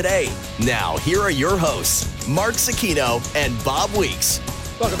MuskokaBayResort.com today. Now, here are your hosts, Mark Cicchino and Bob Weeks.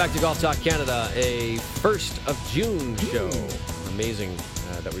 Welcome back to Golf Talk Canada, a 1st of June show. Amazing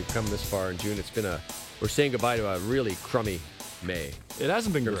that we've come this far in June. We're saying goodbye to a really crummy May. It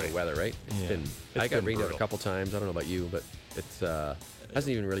hasn't been great. great. Weather, right? I got rained out a couple times. I don't know about you, but it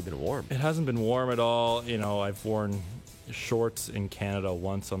hasn't even really been warm. It hasn't been warm at all. I've worn shorts in Canada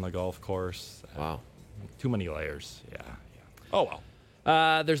once on the golf course. Wow. Too many layers. Yeah. Oh, well.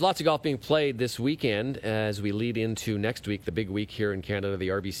 There's lots of golf being played this weekend as we lead into next week, the big week here in Canada, the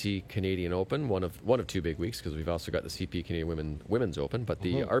RBC Canadian Open, one of two big weeks because we've also got the CP Canadian Women's Open, but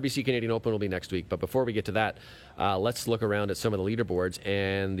the RBC Canadian Open will be next week. But before we get to that, let's look around at some of the leaderboards.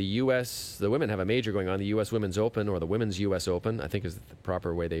 And the women have a major going on, the U.S. Women's Open, or the Women's U.S. Open, I think is the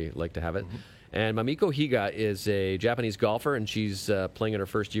proper way they like to have it. And Mamiko Higa is a Japanese golfer, and she's playing in her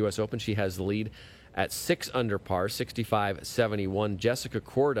first U.S. Open. She has the lead at 6 under par, 65-71. Jessica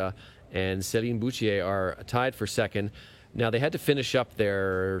Korda and Céline Boutier are tied for second. Now, they had to finish up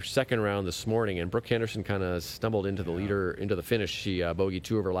their second round this morning, and Brooke Henderson kind of stumbled into the finish. She bogeyed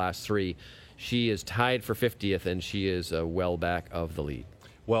 2 of her last 3. She is tied for 50th, and she is well back of the lead.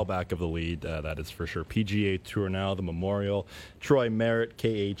 Well back of the lead, that is for sure. PGA Tour now, the Memorial. Troy Merritt,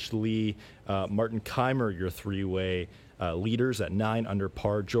 K.H. Lee, Martin Keimer, your 3-way leaders at 9 under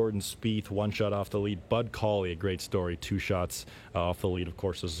par. Jordan Spieth, 1 shot off the lead. Bud Cauley, a great story, 2 shots off the lead. Of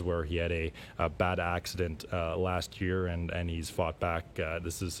course, this is where he had a bad accident last year, and he's fought back.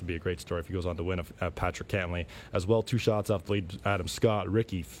 This is to be a great story if he goes on to win. Patrick Cantlay as well, 2 shots off the lead. Adam Scott,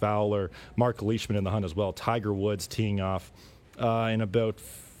 Ricky Fowler, Mark Leishman in the hunt as well. Tiger Woods teeing off in about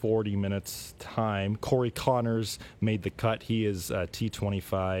 40 minutes time. Corey Connors made the cut. He is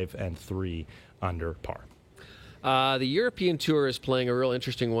T25 and 3 under par. The European Tour is playing a real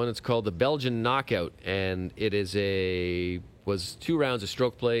interesting one. It's called the Belgian Knockout, and it was 2 rounds of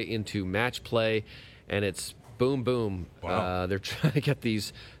stroke play into match play, and it's boom, boom. Wow. They're trying to get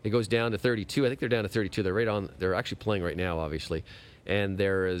these. It goes down to 32. I think they're down to 32. They're right on. They're actually playing right now, obviously. And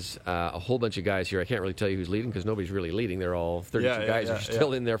there is a whole bunch of guys here. I can't really tell you who's leading because nobody's really leading. They're all 32 guys are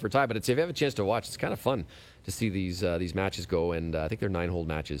still in there for time. But if you have a chance to watch, it's kind of fun to see these matches go. And I think they're 9-hole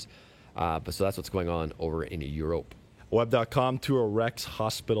matches. But so that's what's going on over in Europe. Web.com Tour Rex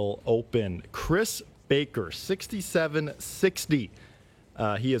Hospital Open. Chris Baker, 67-60.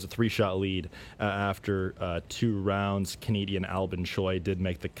 He has a 3-shot lead after 2 rounds. Canadian Albin Choi did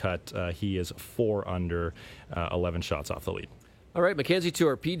make the cut. He is 4 under, 11 shots off the lead. All right, Mackenzie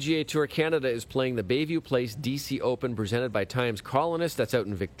Tour, PGA Tour Canada is playing the Bayview Place DC Open presented by Times Colonist. That's out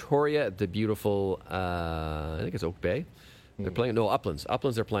in Victoria at the beautiful, I think it's Oak Bay. They're playing, Uplands.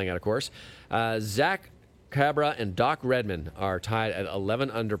 Uplands they're playing at, of course. Zach Cabra and Doc Redman are tied at 11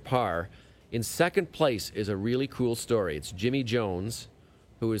 under par. In second place is a really cool story. It's Jimmy Jones,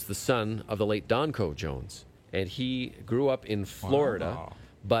 who is the son of the late Donko Jones. And he grew up in Florida. Wow.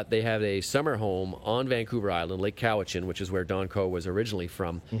 But they have a summer home on Vancouver Island, Lake Cowichan, which is where Don Coe was originally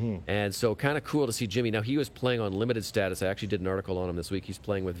from. Mm-hmm. And so kind of cool to see Jimmy. Now, he was playing on limited status. I actually did an article on him this week. He's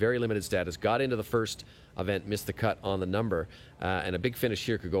playing with very limited status. Got into the first event, missed the cut on the number. And a big finish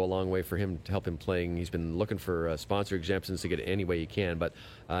here could go a long way for him to help him playing. He's been looking for sponsor exemptions to get it any way he can. But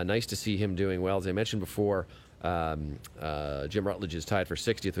nice to see him doing well. As I mentioned before, Jim Rutledge is tied for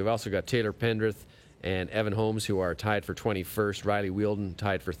 60th. We've also got Taylor Pendrith and Evan Holmes, who are tied for 21st. Riley Wielden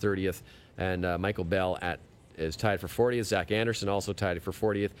tied for 30th. And Michael Bell is tied for 40th. Zach Anderson also tied for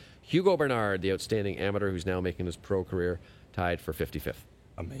 40th. Hugo Bernard, the outstanding amateur who's now making his pro career, tied for 55th.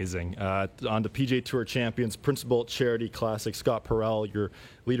 Amazing. On to PGA Tour Champions, Principal Charity Classic. Scott Perel, your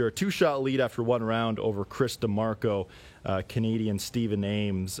leader, a 2-shot lead after 1 round over Chris DeMarco. Canadian Stephen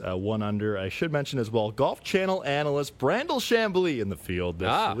Ames, 1 under. I should mention as well, Golf Channel analyst Brandel Chambly in the field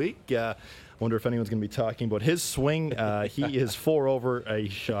this week. Wonder if anyone's going to be talking about his swing. He is 4 over. He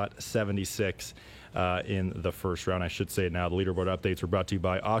shot 76 in the first round. I should say it now. The leaderboard updates are brought to you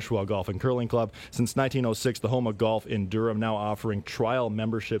by Oshawa Golf and Curling Club. Since 1906, the home of golf in Durham, now offering trial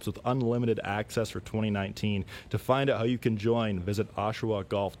memberships with unlimited access for 2019. To find out how you can join, visit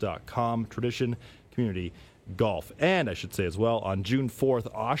oshawagolf.com. Tradition, community, golf. And I should say as well, on June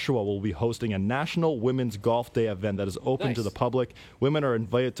 4th, Oshawa will be hosting a National Women's Golf Day event that is open to the public. Women are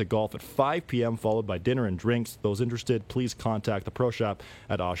invited to golf at 5 p.m., followed by dinner and drinks. Those interested, please contact the Pro Shop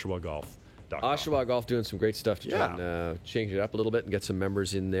at OshawaGolf.com. Oshawa Golf doing some great stuff to try and change it up a little bit and get some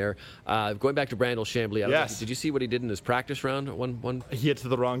members in there. Going back to Brandel Chambly, did you see what he did in his practice round? He hit to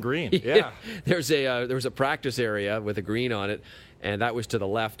the wrong green. Yeah. There was a practice area with a green on it, and that was to the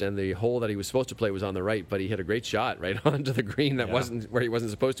left, and the hole that he was supposed to play was on the right, but he hit a great shot right onto the green that wasn't where he wasn't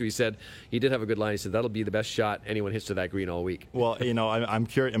supposed to. He said he did have a good line. He said that'll be the best shot anyone hits to that green all week. Well, I'm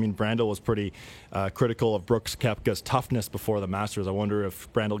curious. I mean, Brandel was pretty critical of Brooks Koepka's toughness before the Masters. I wonder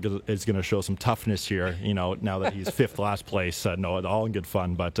if Brandel is going to show some toughness here, now that he's 5th last place. No, all in good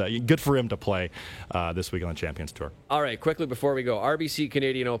fun, but good for him to play this week on the Champions Tour. All right, quickly before we go, RBC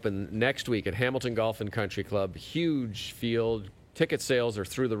Canadian Open next week at Hamilton Golf and Country Club. Huge field. Ticket sales are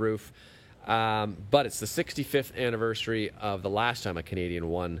through the roof, but it's the 65th anniversary of the last time a Canadian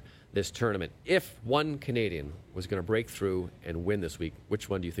won this tournament. If one Canadian was going to break through and win this week, which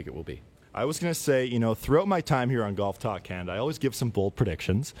one do you think it will be? I was going to say, throughout my time here on Golf Talk Canada, I always give some bold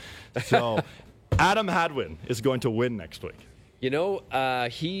predictions. So Adam Hadwin is going to win next week.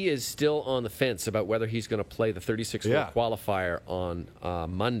 He is still on the fence about whether he's going to play the 36-hole qualifier on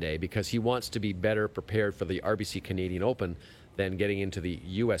Monday because he wants to be better prepared for the RBC Canadian Open than getting into the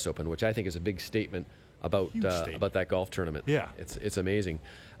U.S. Open, which I think is a big statement about that golf tournament. Yeah. It's amazing.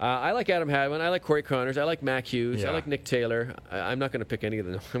 I like Adam Hadwin. I like Corey Connors. I like Mac Hughes. Yeah. I like Nick Taylor. I'm not going to pick any of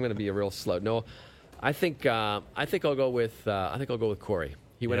them. I'm going to be a real slut. No, I think I'll go with Corey.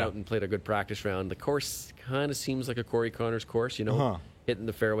 He went out and played a good practice round. The course kind of seems like a Corey Connors course, hitting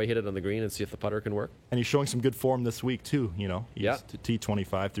the fairway, hit it on the green, and see if the putter can work. And he's showing some good form this week, too, He's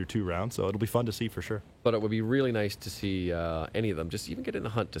T25 through 2 rounds, so it'll be fun to see for sure. But it would be really nice to see any of them. Just even get in the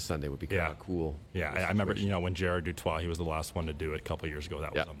hunt to Sunday would be kind of cool. Yeah, I remember, when Jared Dutois, he was the last one to do it a couple of years ago.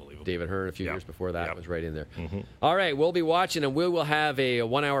 That was unbelievable. David Hearn a few years before that was right in there. Mm-hmm. All right, we'll be watching, and we will have a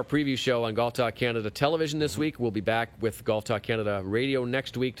 1-hour preview show on Golf Talk Canada television this week. We'll be back with Golf Talk Canada radio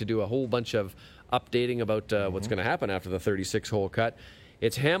next week to do a whole bunch of updating about what's going to happen after the 36-hole cut.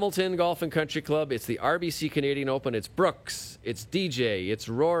 It's Hamilton Golf and Country Club. It's the RBC Canadian Open. It's Brooks. It's DJ. It's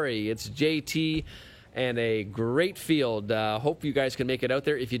Rory. It's JT. and a great field. Hope you guys can make it out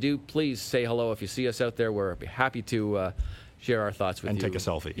there. If you do, please say hello. If you see us out there, we're happy to share our thoughts with you. And take a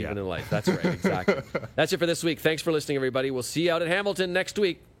selfie. Even in life. That's right, exactly. That's it for this week. Thanks for listening, everybody. We'll see you out at Hamilton next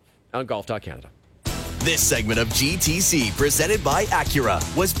week on Golf Talk Canada. This segment of GTC, presented by Acura,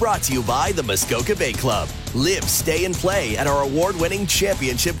 was brought to you by the Muskoka Bay Club. Live, stay, and play at our award-winning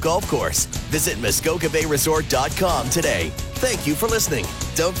championship golf course. Visit MuskokaBayResort.com today. Thank you for listening.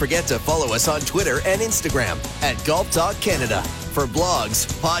 Don't forget to follow us on Twitter and Instagram at Golf Talk Canada. For blogs,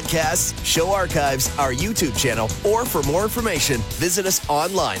 podcasts, show archives, our YouTube channel, or for more information, visit us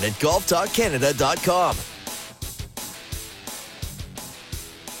online at golftalkcanada.com.